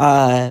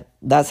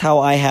 That's how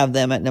I have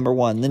them at number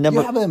 1.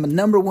 You have them at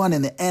number 1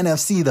 in the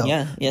NFC, though.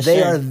 Yeah, yes, they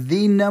sir. are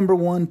the number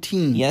 1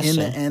 team the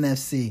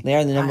NFC. They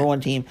are the number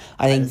 1 team.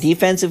 I think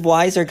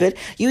defensive-wise, they're good.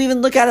 You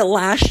even look at it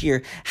last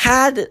year.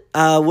 Had,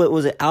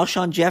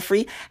 Alshon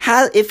Jeffrey?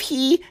 If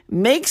he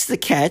makes the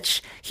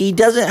catch, he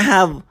doesn't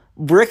have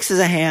bricks as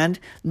a hand.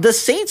 The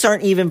Saints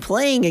aren't even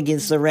playing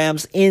against the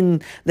Rams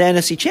in the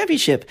NFC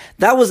Championship.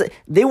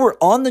 They were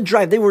on the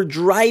drive. They were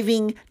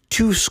driving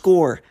to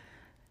score.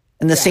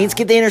 And the Saints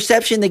get the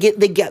interception. They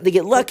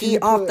get lucky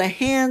off the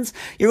hands.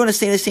 You're going to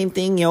say the same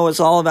thing. It's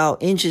all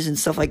about inches and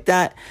stuff like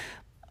that.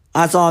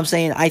 That's all I'm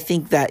saying. I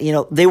think that,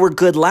 they were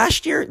good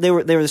last year. They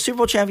were the Super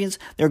Bowl champions.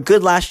 They were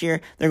good last year.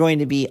 They're going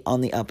to be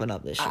on the up and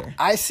up this year.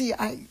 I see.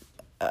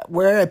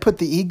 Where I put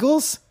the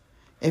Eagles,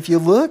 if you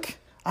look,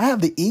 I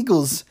have the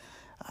Eagles.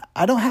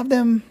 I don't have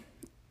them.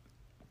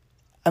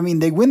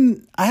 They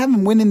win. I have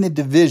them winning the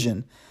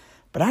division,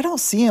 but I don't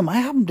see them. I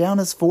have them down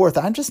as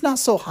 4th. I'm just not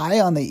so high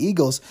on the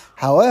Eagles.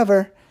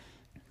 However,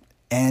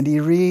 Andy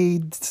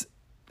Reid's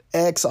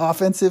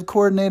ex-offensive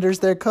coordinator's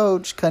their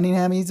coach.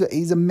 Cunningham,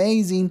 he's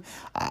amazing.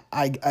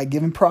 I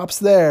give him props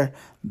there.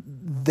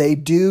 They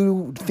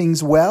do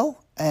things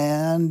well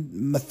and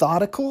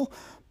methodical,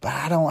 but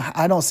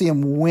I don't see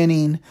him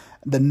winning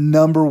the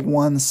number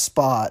 1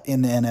 spot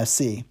in the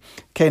NFC.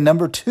 Okay,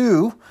 number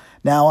 2.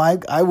 Now,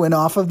 I went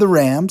off of the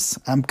Rams.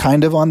 I'm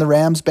kind of on the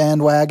Rams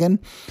bandwagon.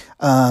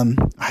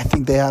 I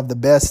think they have the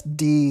best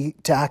D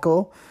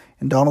tackle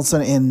in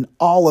Donaldson in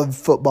all of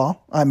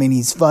football.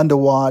 He's fun to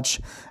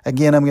watch.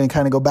 Again, I'm going to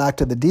kind of go back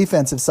to the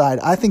defensive side.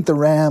 I think the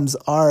Rams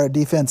are a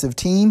defensive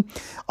team,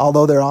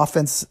 although their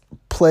offense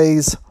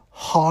plays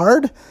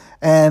hard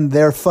and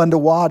they're fun to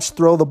watch,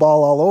 throw the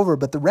ball all over.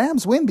 But the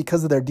Rams win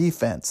because of their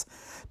defense.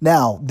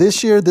 Now,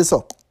 this year, this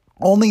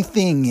only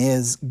thing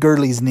is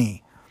Gurley's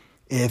knee.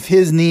 If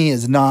he's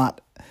not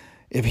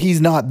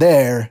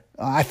there,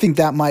 I think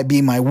that might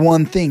be my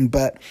one thing.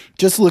 But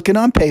just looking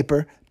on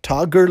paper,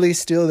 Todd Gurley's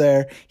still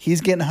there. He's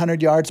getting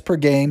 100 yards per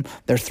game.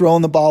 They're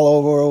throwing the ball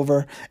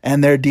over,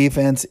 and their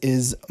defense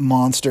is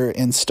monster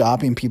in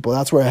stopping people.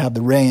 That's where I have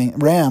the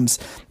Rams.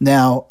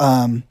 Now,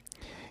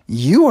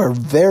 you are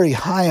very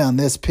high on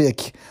this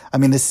pick. I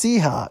mean, the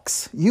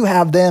Seahawks, you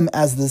have them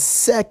as the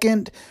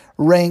second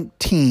ranked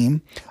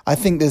team. I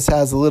think this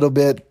has a little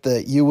bit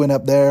that you went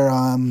up there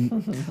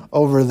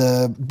over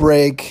the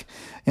break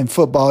in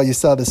football. You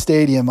saw the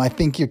stadium. I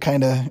think you're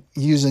kind of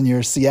using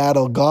your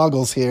Seattle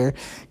goggles here.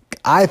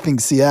 I think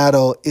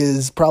Seattle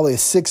is probably a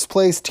sixth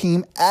place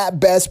team at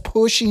best,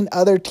 pushing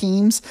other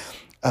teams,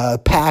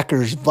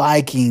 Packers,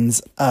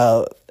 Vikings,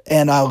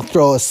 and I'll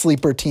throw a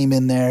sleeper team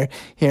in there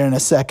here in a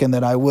second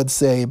that I would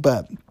say.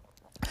 But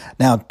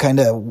now, kind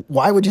of,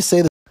 why would you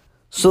say that?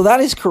 So that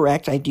is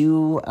correct. I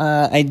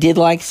did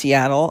like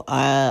Seattle.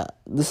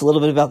 This a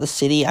little bit about the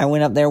city. I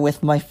went up there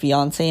with my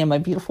fiance and my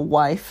beautiful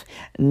wife.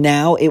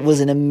 Now, it was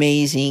an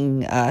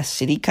amazing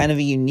city, kind of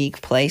a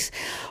unique place.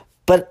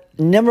 But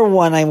number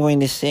one, I'm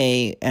going to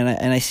say, and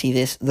I see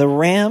this, the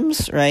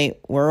Rams, right?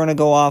 We're going to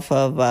go off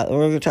of, we're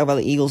going to talk about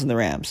the Eagles and the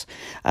Rams.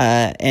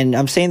 And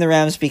I'm saying the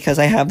Rams because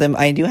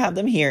I do have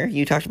them here.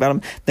 You talked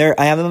about them.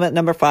 I have them at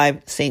number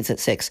 5, Saints at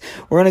 6.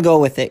 We're going to go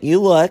with it. You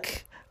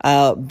look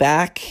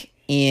back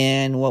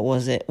in, what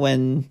was it,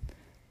 when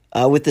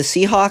with the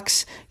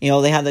Seahawks,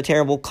 they had the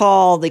terrible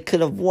call. They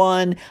could have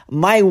won.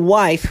 My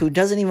wife, who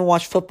doesn't even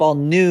watch football,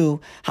 knew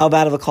how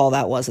bad of a call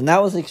that was. And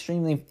that was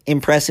extremely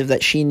impressive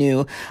that she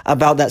knew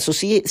about that. So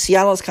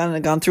Seattle's kind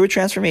of gone through a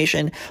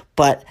transformation,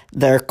 but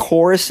their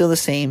core is still the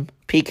same.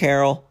 Pete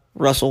Carroll,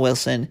 Russell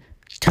Wilson,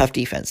 tough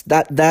defense.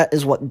 That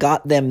is what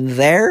got them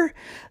there.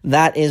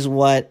 That is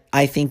what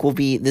I think will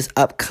be this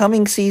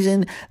upcoming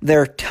season.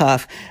 They're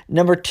tough.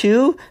 Number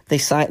 2, they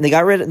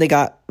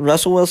got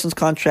Russell Wilson's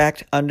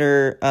contract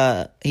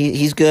under,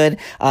 he's good.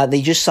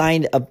 They just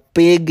signed a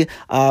big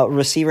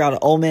receiver out of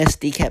Ole Miss,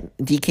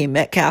 DK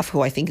Metcalf,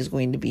 who I think is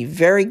going to be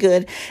very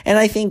good. And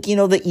I think,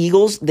 the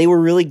Eagles, they were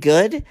really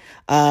good.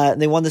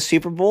 They won the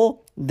Super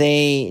Bowl.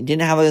 They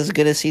didn't have as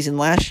good a season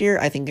last year.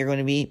 I think they're going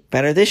to be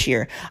better this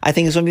year. I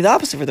think it's going to be the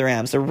opposite for the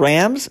Rams. The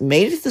Rams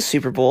made it to the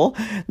Super Bowl.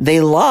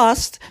 They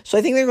lost, so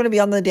I think they're going to be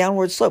on the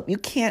downward slope. You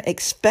can't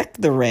expect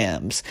the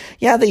Rams.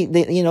 Yeah, they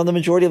the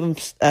majority of them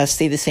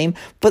stay the same,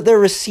 but their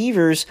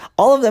receivers,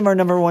 all of them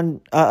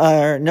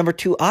are number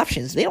 2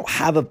 options. They don't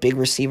have a big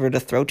receiver to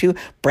throw to.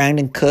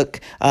 Brandon Cook,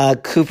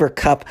 Cooper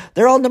Kupp,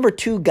 they're all number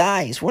 2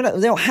 guys. They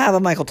don't have a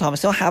Michael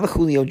Thomas. They don't have a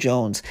Julio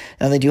Jones.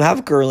 Now, they do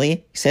have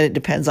Gurley. He said it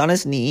depends on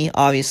his knee,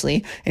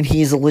 obviously, and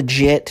he's a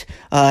legit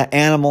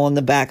animal in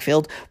the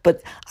backfield.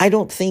 But I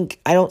don't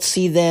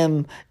see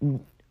them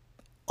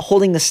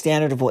holding the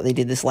standard of what they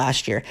did this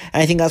last year.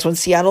 And I think that's when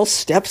Seattle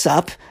steps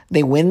up.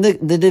 They win the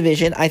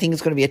division. I think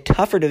it's going to be a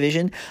tougher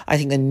division. I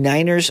think the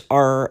Niners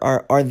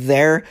are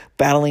there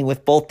battling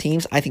with both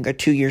teams. I think they're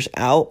 2 years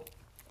out.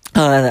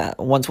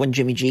 Once when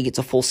Jimmy G gets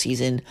a full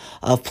season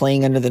of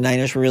playing under the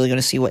Niners, we're really going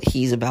to see what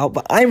he's about.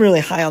 But I'm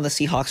really high on the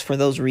Seahawks for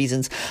those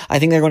reasons. I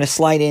think they're going to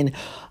slide in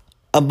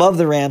above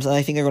the Rams, and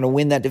I think they're going to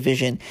win that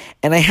division.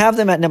 And I have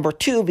them at number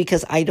 2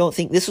 because I don't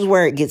think this is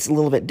where it gets a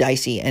little bit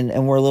dicey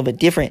and we're a little bit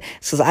different.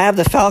 So I have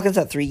the Falcons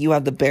at 3, you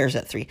have the Bears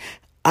at 3.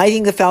 I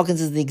think the Falcons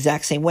is the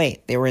exact same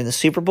way. They were in the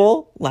Super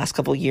Bowl last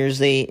couple of years.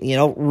 They,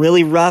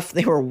 really rough.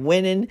 They were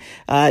winning.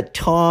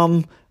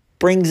 Tom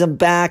brings them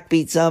back,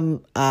 beats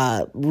them,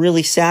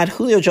 really sad.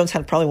 Julio Jones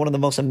had probably one of the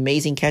most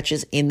amazing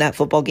catches in that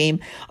football game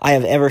I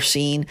have ever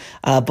seen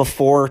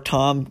before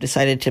Tom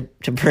decided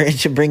to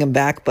bring him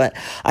back. But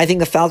I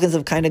think the Falcons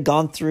have kind of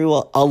gone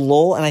through a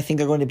lull, and I think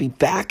they're going to be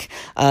back.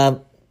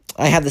 I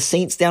have the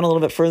Saints down a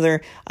little bit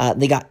further.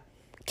 They got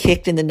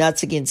kicked in the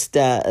nuts against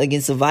the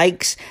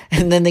Vikes,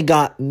 and then they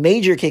got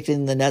major kicked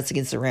in the nuts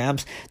against the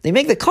Rams. They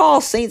make the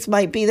call. Saints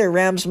might be there.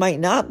 Rams might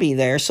not be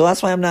there. So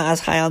that's why I'm not as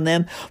high on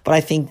them. But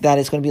I think that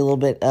it's going to be a little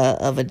bit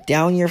of a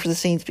down year for the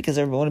Saints because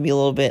they're going to be a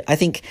little bit, I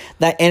think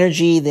that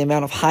energy, the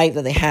amount of hype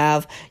that they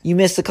have, you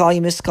missed the call.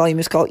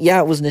 Yeah,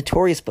 it was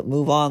notorious, but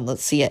move on.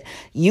 Let's see it.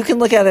 You can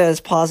look at it as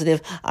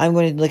positive. I'm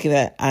going to look at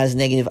it as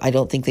negative. I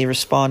don't think they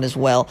respond as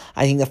well.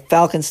 I think the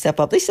Falcons step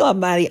up. They still have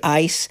Matty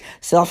Ice,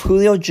 still have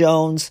Julio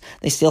Jones.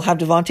 They still have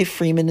Devontae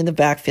Freeman in the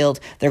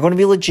backfield. They're going to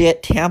be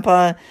legit.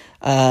 Tampa,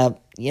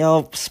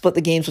 split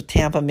the games with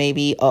Tampa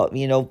maybe.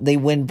 They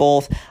win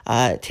both.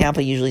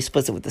 Tampa usually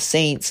splits it with the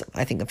Saints.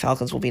 I think the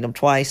Falcons will beat them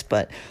twice,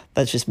 but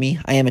that's just me.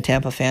 I am a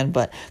Tampa fan,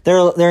 but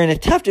they're in a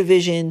tough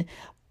division.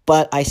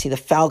 But I see the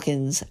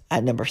Falcons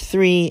at number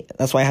 3.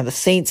 That's why I have the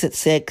Saints at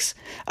 6.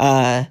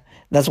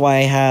 That's why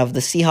I have the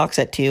Seahawks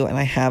at 2, and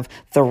I have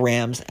the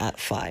Rams at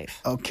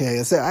 5.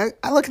 Okay, so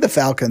I look at the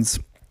Falcons.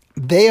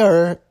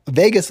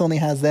 Vegas only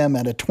has them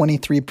at a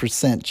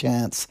 23%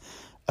 chance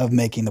of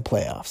making the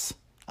playoffs.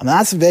 I mean,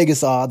 that's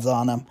Vegas odds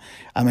on them.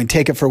 I mean,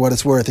 take it for what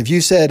it's worth. If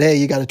you said, hey,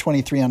 you got a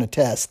 23 on a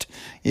test,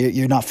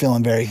 you're not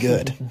feeling very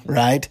good,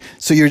 right?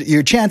 So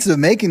your chances of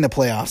making the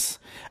playoffs,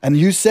 and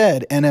you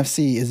said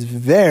NFC is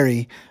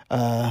very,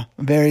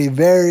 very,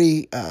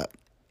 very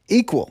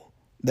equal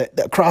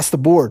across the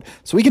board.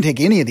 So we can take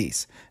any of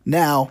these.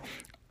 Now,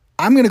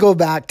 I'm going to go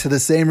back to the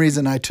same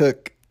reason I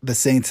took the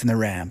Saints and the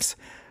Rams.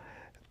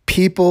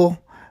 People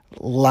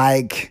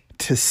like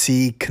to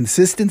see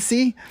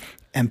consistency,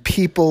 and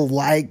people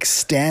like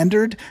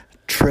standard,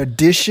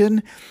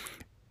 tradition.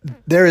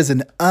 there is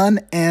an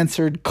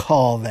unanswered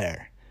call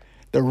there.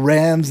 The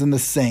Rams and the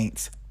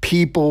Saints.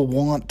 People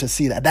want to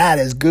see that. That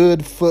is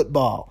good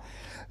football.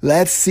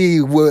 Let's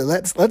see.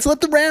 Let's let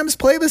the Rams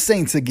play the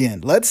Saints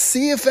again. Let's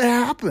see if it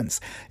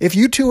happens. If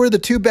you two are the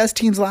two best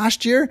teams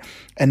last year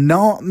and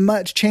not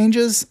much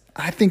changes,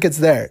 I think it's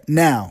there.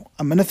 Now,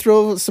 I'm going to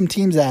throw some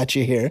teams at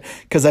you here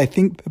because I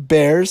think the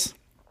Bears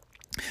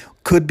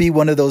could be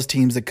one of those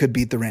teams that could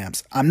beat the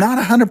Rams. I'm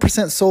not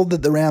 100% sold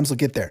that the Rams will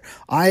get there.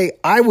 I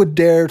would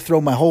dare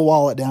throw my whole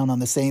wallet down on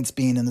the Saints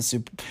being in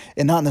the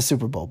not in the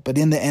Super Bowl, but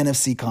in the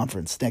NFC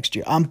conference next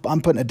year. I'm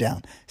putting it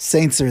down.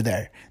 Saints are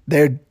there.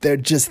 They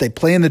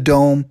play in the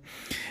dome.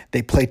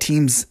 They play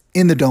teams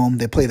in the dome.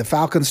 They play the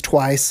Falcons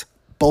twice,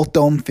 both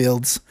dome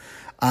fields.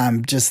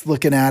 I'm just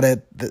looking at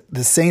it.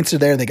 The Saints are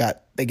there. They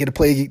get to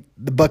play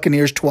the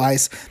Buccaneers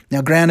twice.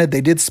 Now, granted,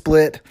 they did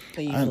split.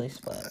 They usually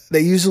split.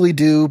 They usually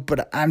do,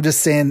 but I'm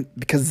just saying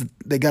because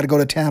they got to go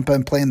to Tampa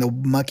and play in the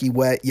mucky,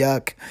 wet,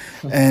 yuck.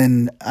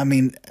 And, I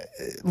mean,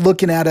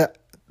 looking at it,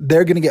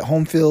 they're going to get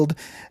home field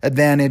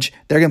advantage.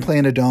 They're going to play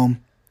in a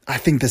dome. I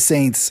think the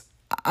Saints,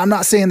 I'm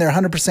not saying they're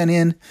 100%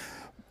 in.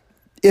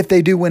 If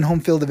they do win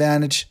home field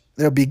advantage,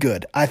 they'll be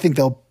good. I think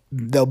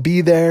they'll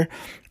be there.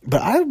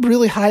 But I'm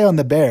really high on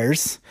the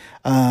Bears.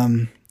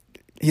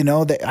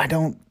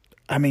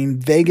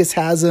 Vegas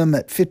has them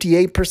at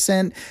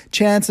 58%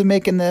 chance of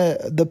making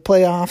the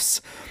playoffs.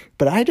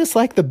 But I just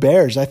like the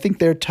Bears. I think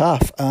they're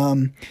tough.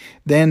 You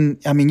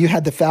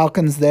had the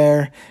Falcons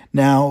there.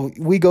 Now,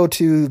 we go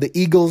to the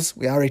Eagles.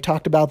 We already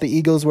talked about the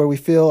Eagles where we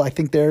feel. I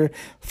think they're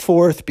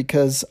fourth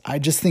because I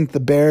just think the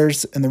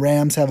Bears and the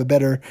Rams have a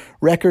better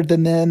record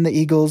than them, the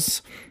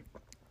Eagles.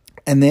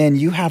 And then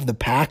you have the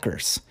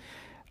Packers.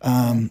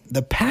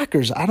 The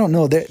Packers, I don't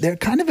know. They're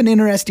kind of an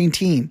interesting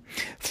team.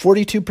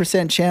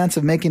 42% chance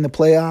of making the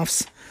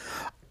playoffs.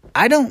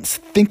 I don't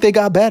think they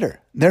got better.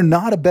 They're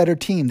not a better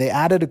team. They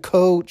added a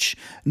coach,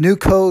 new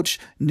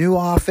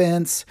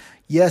offense.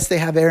 Yes, they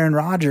have Aaron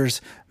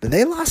Rodgers, but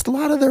they lost a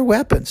lot of their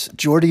weapons.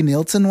 Jordy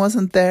Nelson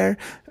wasn't there.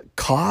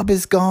 Cobb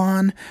is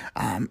gone.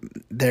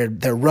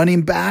 Their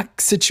running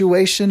back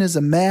situation is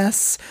a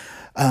mess.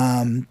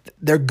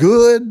 They're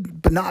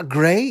good, but not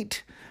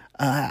great.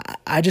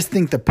 I just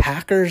think the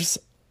Packers,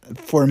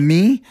 for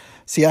me,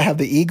 see, I have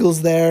the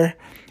Eagles there.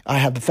 I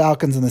have the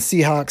Falcons and the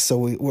Seahawks, so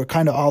we're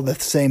kind of all the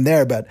same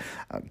there. But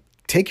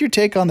take your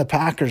take on the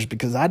Packers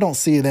because I don't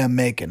see them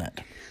making it.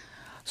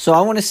 So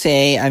I want to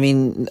say,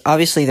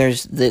 obviously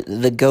there's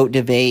the GOAT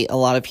debate. A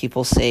lot of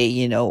people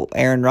say,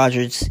 Aaron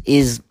Rodgers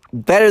is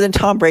better than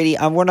Tom Brady.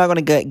 We're not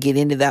going to get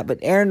into that, but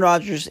Aaron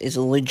Rodgers is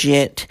a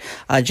legit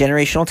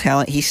generational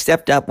talent. He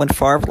stepped up when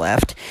Favre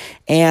left,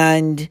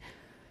 and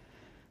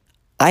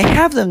I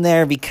have them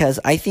there because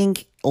I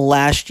think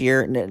last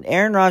year,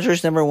 Aaron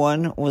Rodgers, number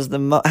one,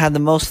 had the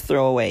most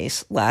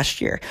throwaways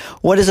last year.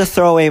 What does a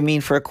throwaway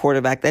mean for a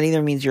quarterback? That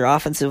either means your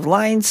offensive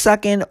line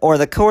sucking or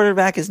the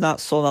quarterback is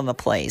not sold on the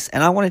plays.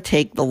 And I want to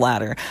take the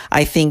latter.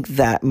 I think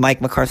that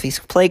Mike McCarthy's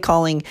play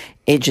calling,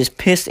 it just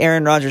pissed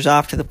Aaron Rodgers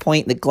off to the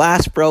point the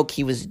glass broke.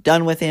 He was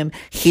done with him.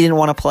 He didn't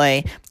want to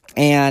play.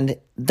 And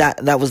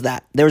that was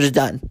that. They were just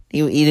done.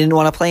 He didn't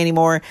want to play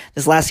anymore.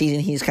 This last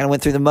season, he just kind of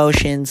went through the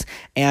motions,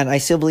 and I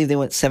still believe they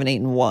went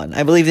 7-8-1.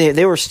 I believe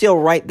they were still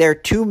right there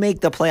to make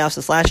the playoffs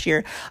this last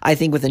year. I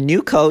think with a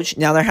new coach,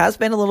 now there has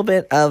been a little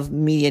bit of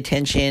media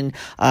attention,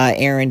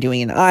 Aaron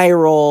doing an eye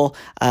roll,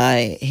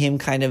 him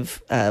kind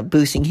of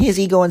boosting his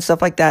ego and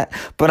stuff like that.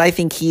 But I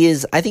think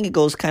it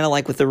goes kind of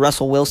like with the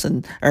Russell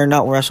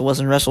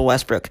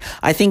Westbrook.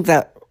 I think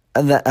that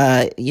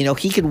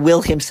he could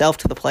will himself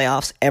to the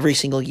playoffs every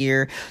single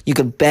year. You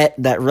could bet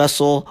that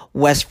Russell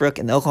Westbrook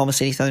and the Oklahoma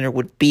City Thunder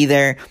would be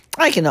there.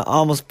 I can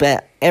almost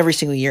bet every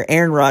single year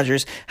Aaron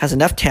Rodgers has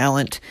enough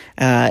talent,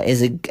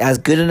 is as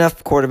good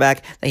enough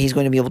quarterback that he's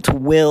going to be able to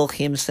will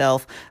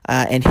himself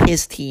and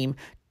his team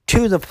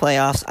to the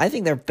playoffs. I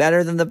think they're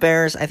better than the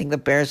Bears. I think the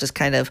Bears just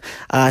kind of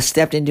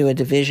stepped into a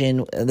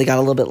division. They got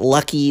a little bit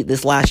lucky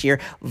this last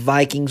year.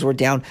 Vikings were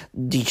down.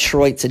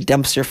 Detroit's a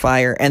dumpster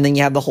fire. And then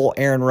you have the whole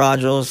Aaron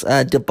Rodgers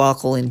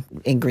debacle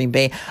in Green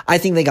Bay. I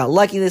think they got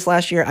lucky this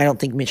last year. I don't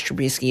think Mitch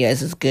Trubisky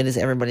is as good as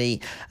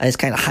everybody is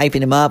kind of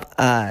hyping him up.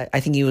 I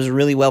think he was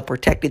really well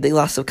protected. They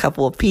lost a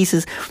couple of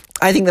pieces.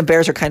 I think the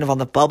Bears are kind of on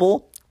the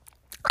bubble.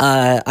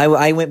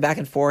 I went back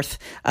and forth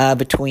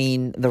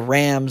between the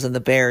Rams and the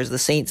Bears, the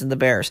Saints and the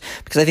Bears,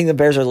 because I think the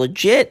Bears are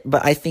legit,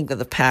 but I think that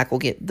the Pack will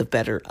get the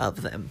better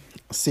of them.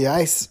 See,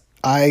 I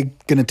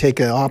gonna take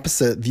an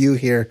opposite view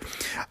here.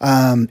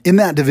 In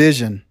that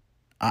division,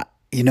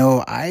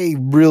 I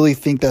really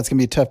think that's gonna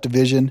be a tough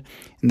division,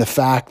 and the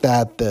fact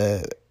that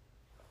the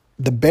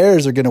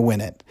Bears are gonna win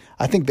it.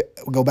 I think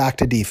we'll go back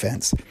to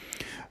defense.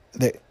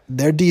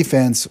 Their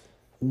defense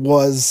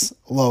was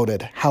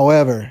loaded.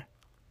 However,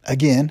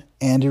 again,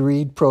 Andy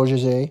Reid,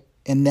 protege,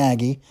 and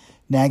Nagy.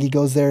 Nagy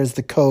goes there as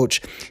the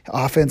coach.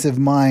 Offensive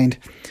mind.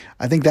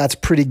 I think that's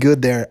pretty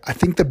good there. I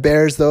think the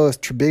Bears, though, if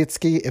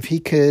Trubisky, if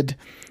he could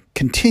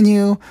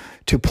continue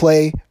to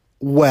play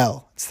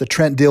well, it's the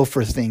Trent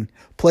Dilfer thing.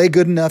 Play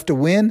good enough to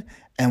win,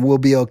 and we'll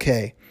be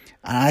okay.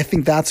 And I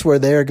think that's where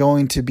they're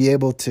going to be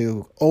able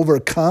to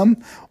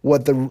overcome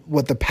what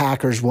the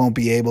Packers won't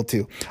be able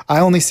to. I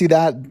only see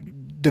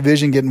that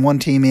division getting one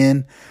team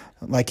in,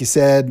 like you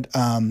said.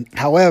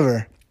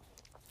 However,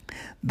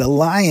 the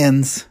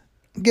Lions,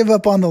 give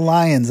up on the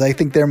Lions. I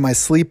think they're my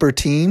sleeper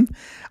team.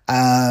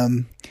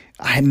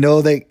 I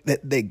know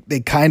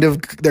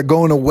they're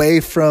going away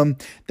from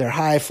their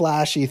high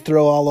flashy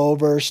throw all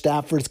over.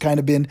 Stafford's kind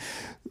of been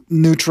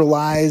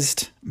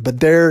neutralized, but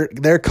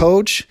their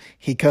coach,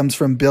 he comes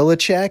from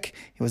Belichick.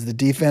 He was the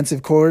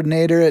defensive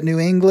coordinator at New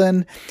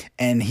England,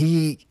 and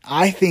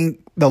I think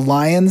the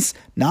Lions,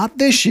 not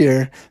this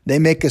year, they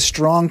make a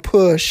strong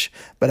push,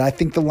 but I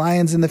think the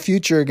Lions in the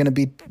future are going to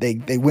be,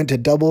 they went to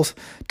double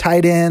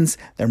tight ends.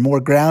 They're more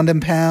ground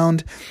and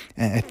pound.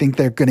 And I think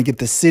they're going to get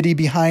the city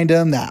behind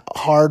them, that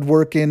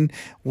hard-working,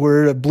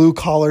 we're a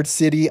blue-collared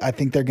city. I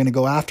think they're going to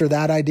go after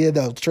that idea.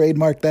 They'll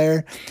trademark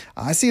there.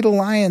 I see the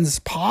Lions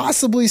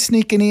possibly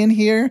sneaking in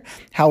here.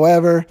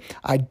 However,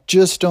 I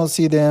just don't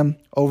see them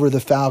over the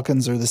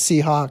Falcons or the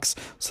Seahawks.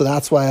 So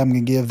that's why I'm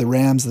going to give the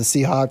Rams, the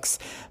Seahawks,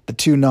 the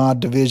two nod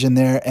division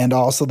there, and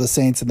also the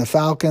Saints and the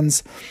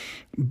Falcons.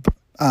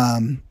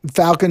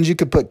 Falcons, you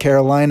could put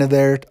Carolina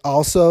there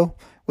also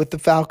with the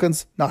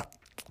Falcons. Not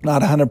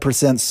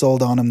 100%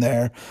 sold on them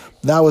there.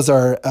 That was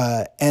our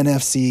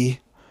NFC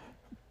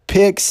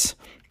picks.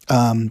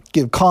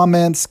 Give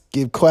comments,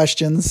 give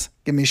questions,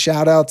 give me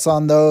shout outs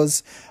on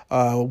those.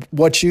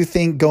 What you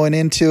think going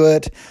into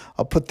it.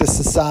 I'll put this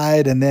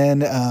aside and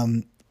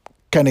then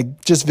kind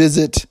of just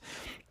visit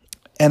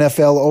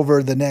NFL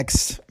over the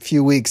next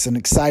few weeks. I'm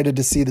excited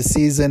to see the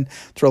season.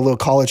 Throw a little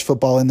college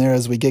football in there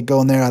as we get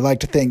going there. I'd like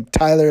to thank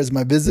Tyler as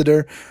my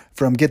visitor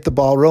from Get the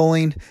Ball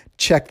Rolling.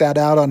 Check that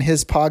out on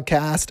his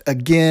podcast.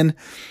 Again,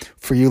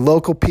 for you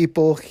local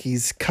people,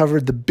 he's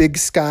covered the Big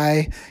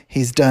Sky.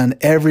 He's done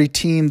every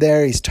team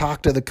there. He's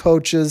talked to the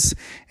coaches.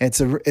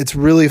 It's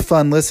really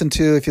fun listen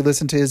to if you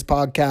listen to his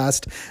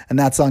podcast, and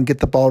that's on Get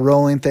the Ball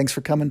Rolling. Thanks for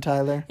coming,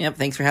 Tyler. Yep,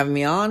 thanks for having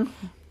me on.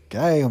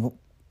 Okay, I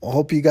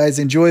hope you guys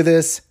enjoy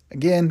this.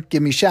 Again,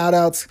 give me shout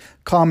outs,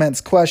 comments,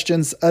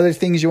 questions, other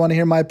things you want to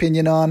hear my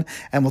opinion on,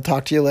 and we'll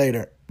talk to you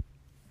later.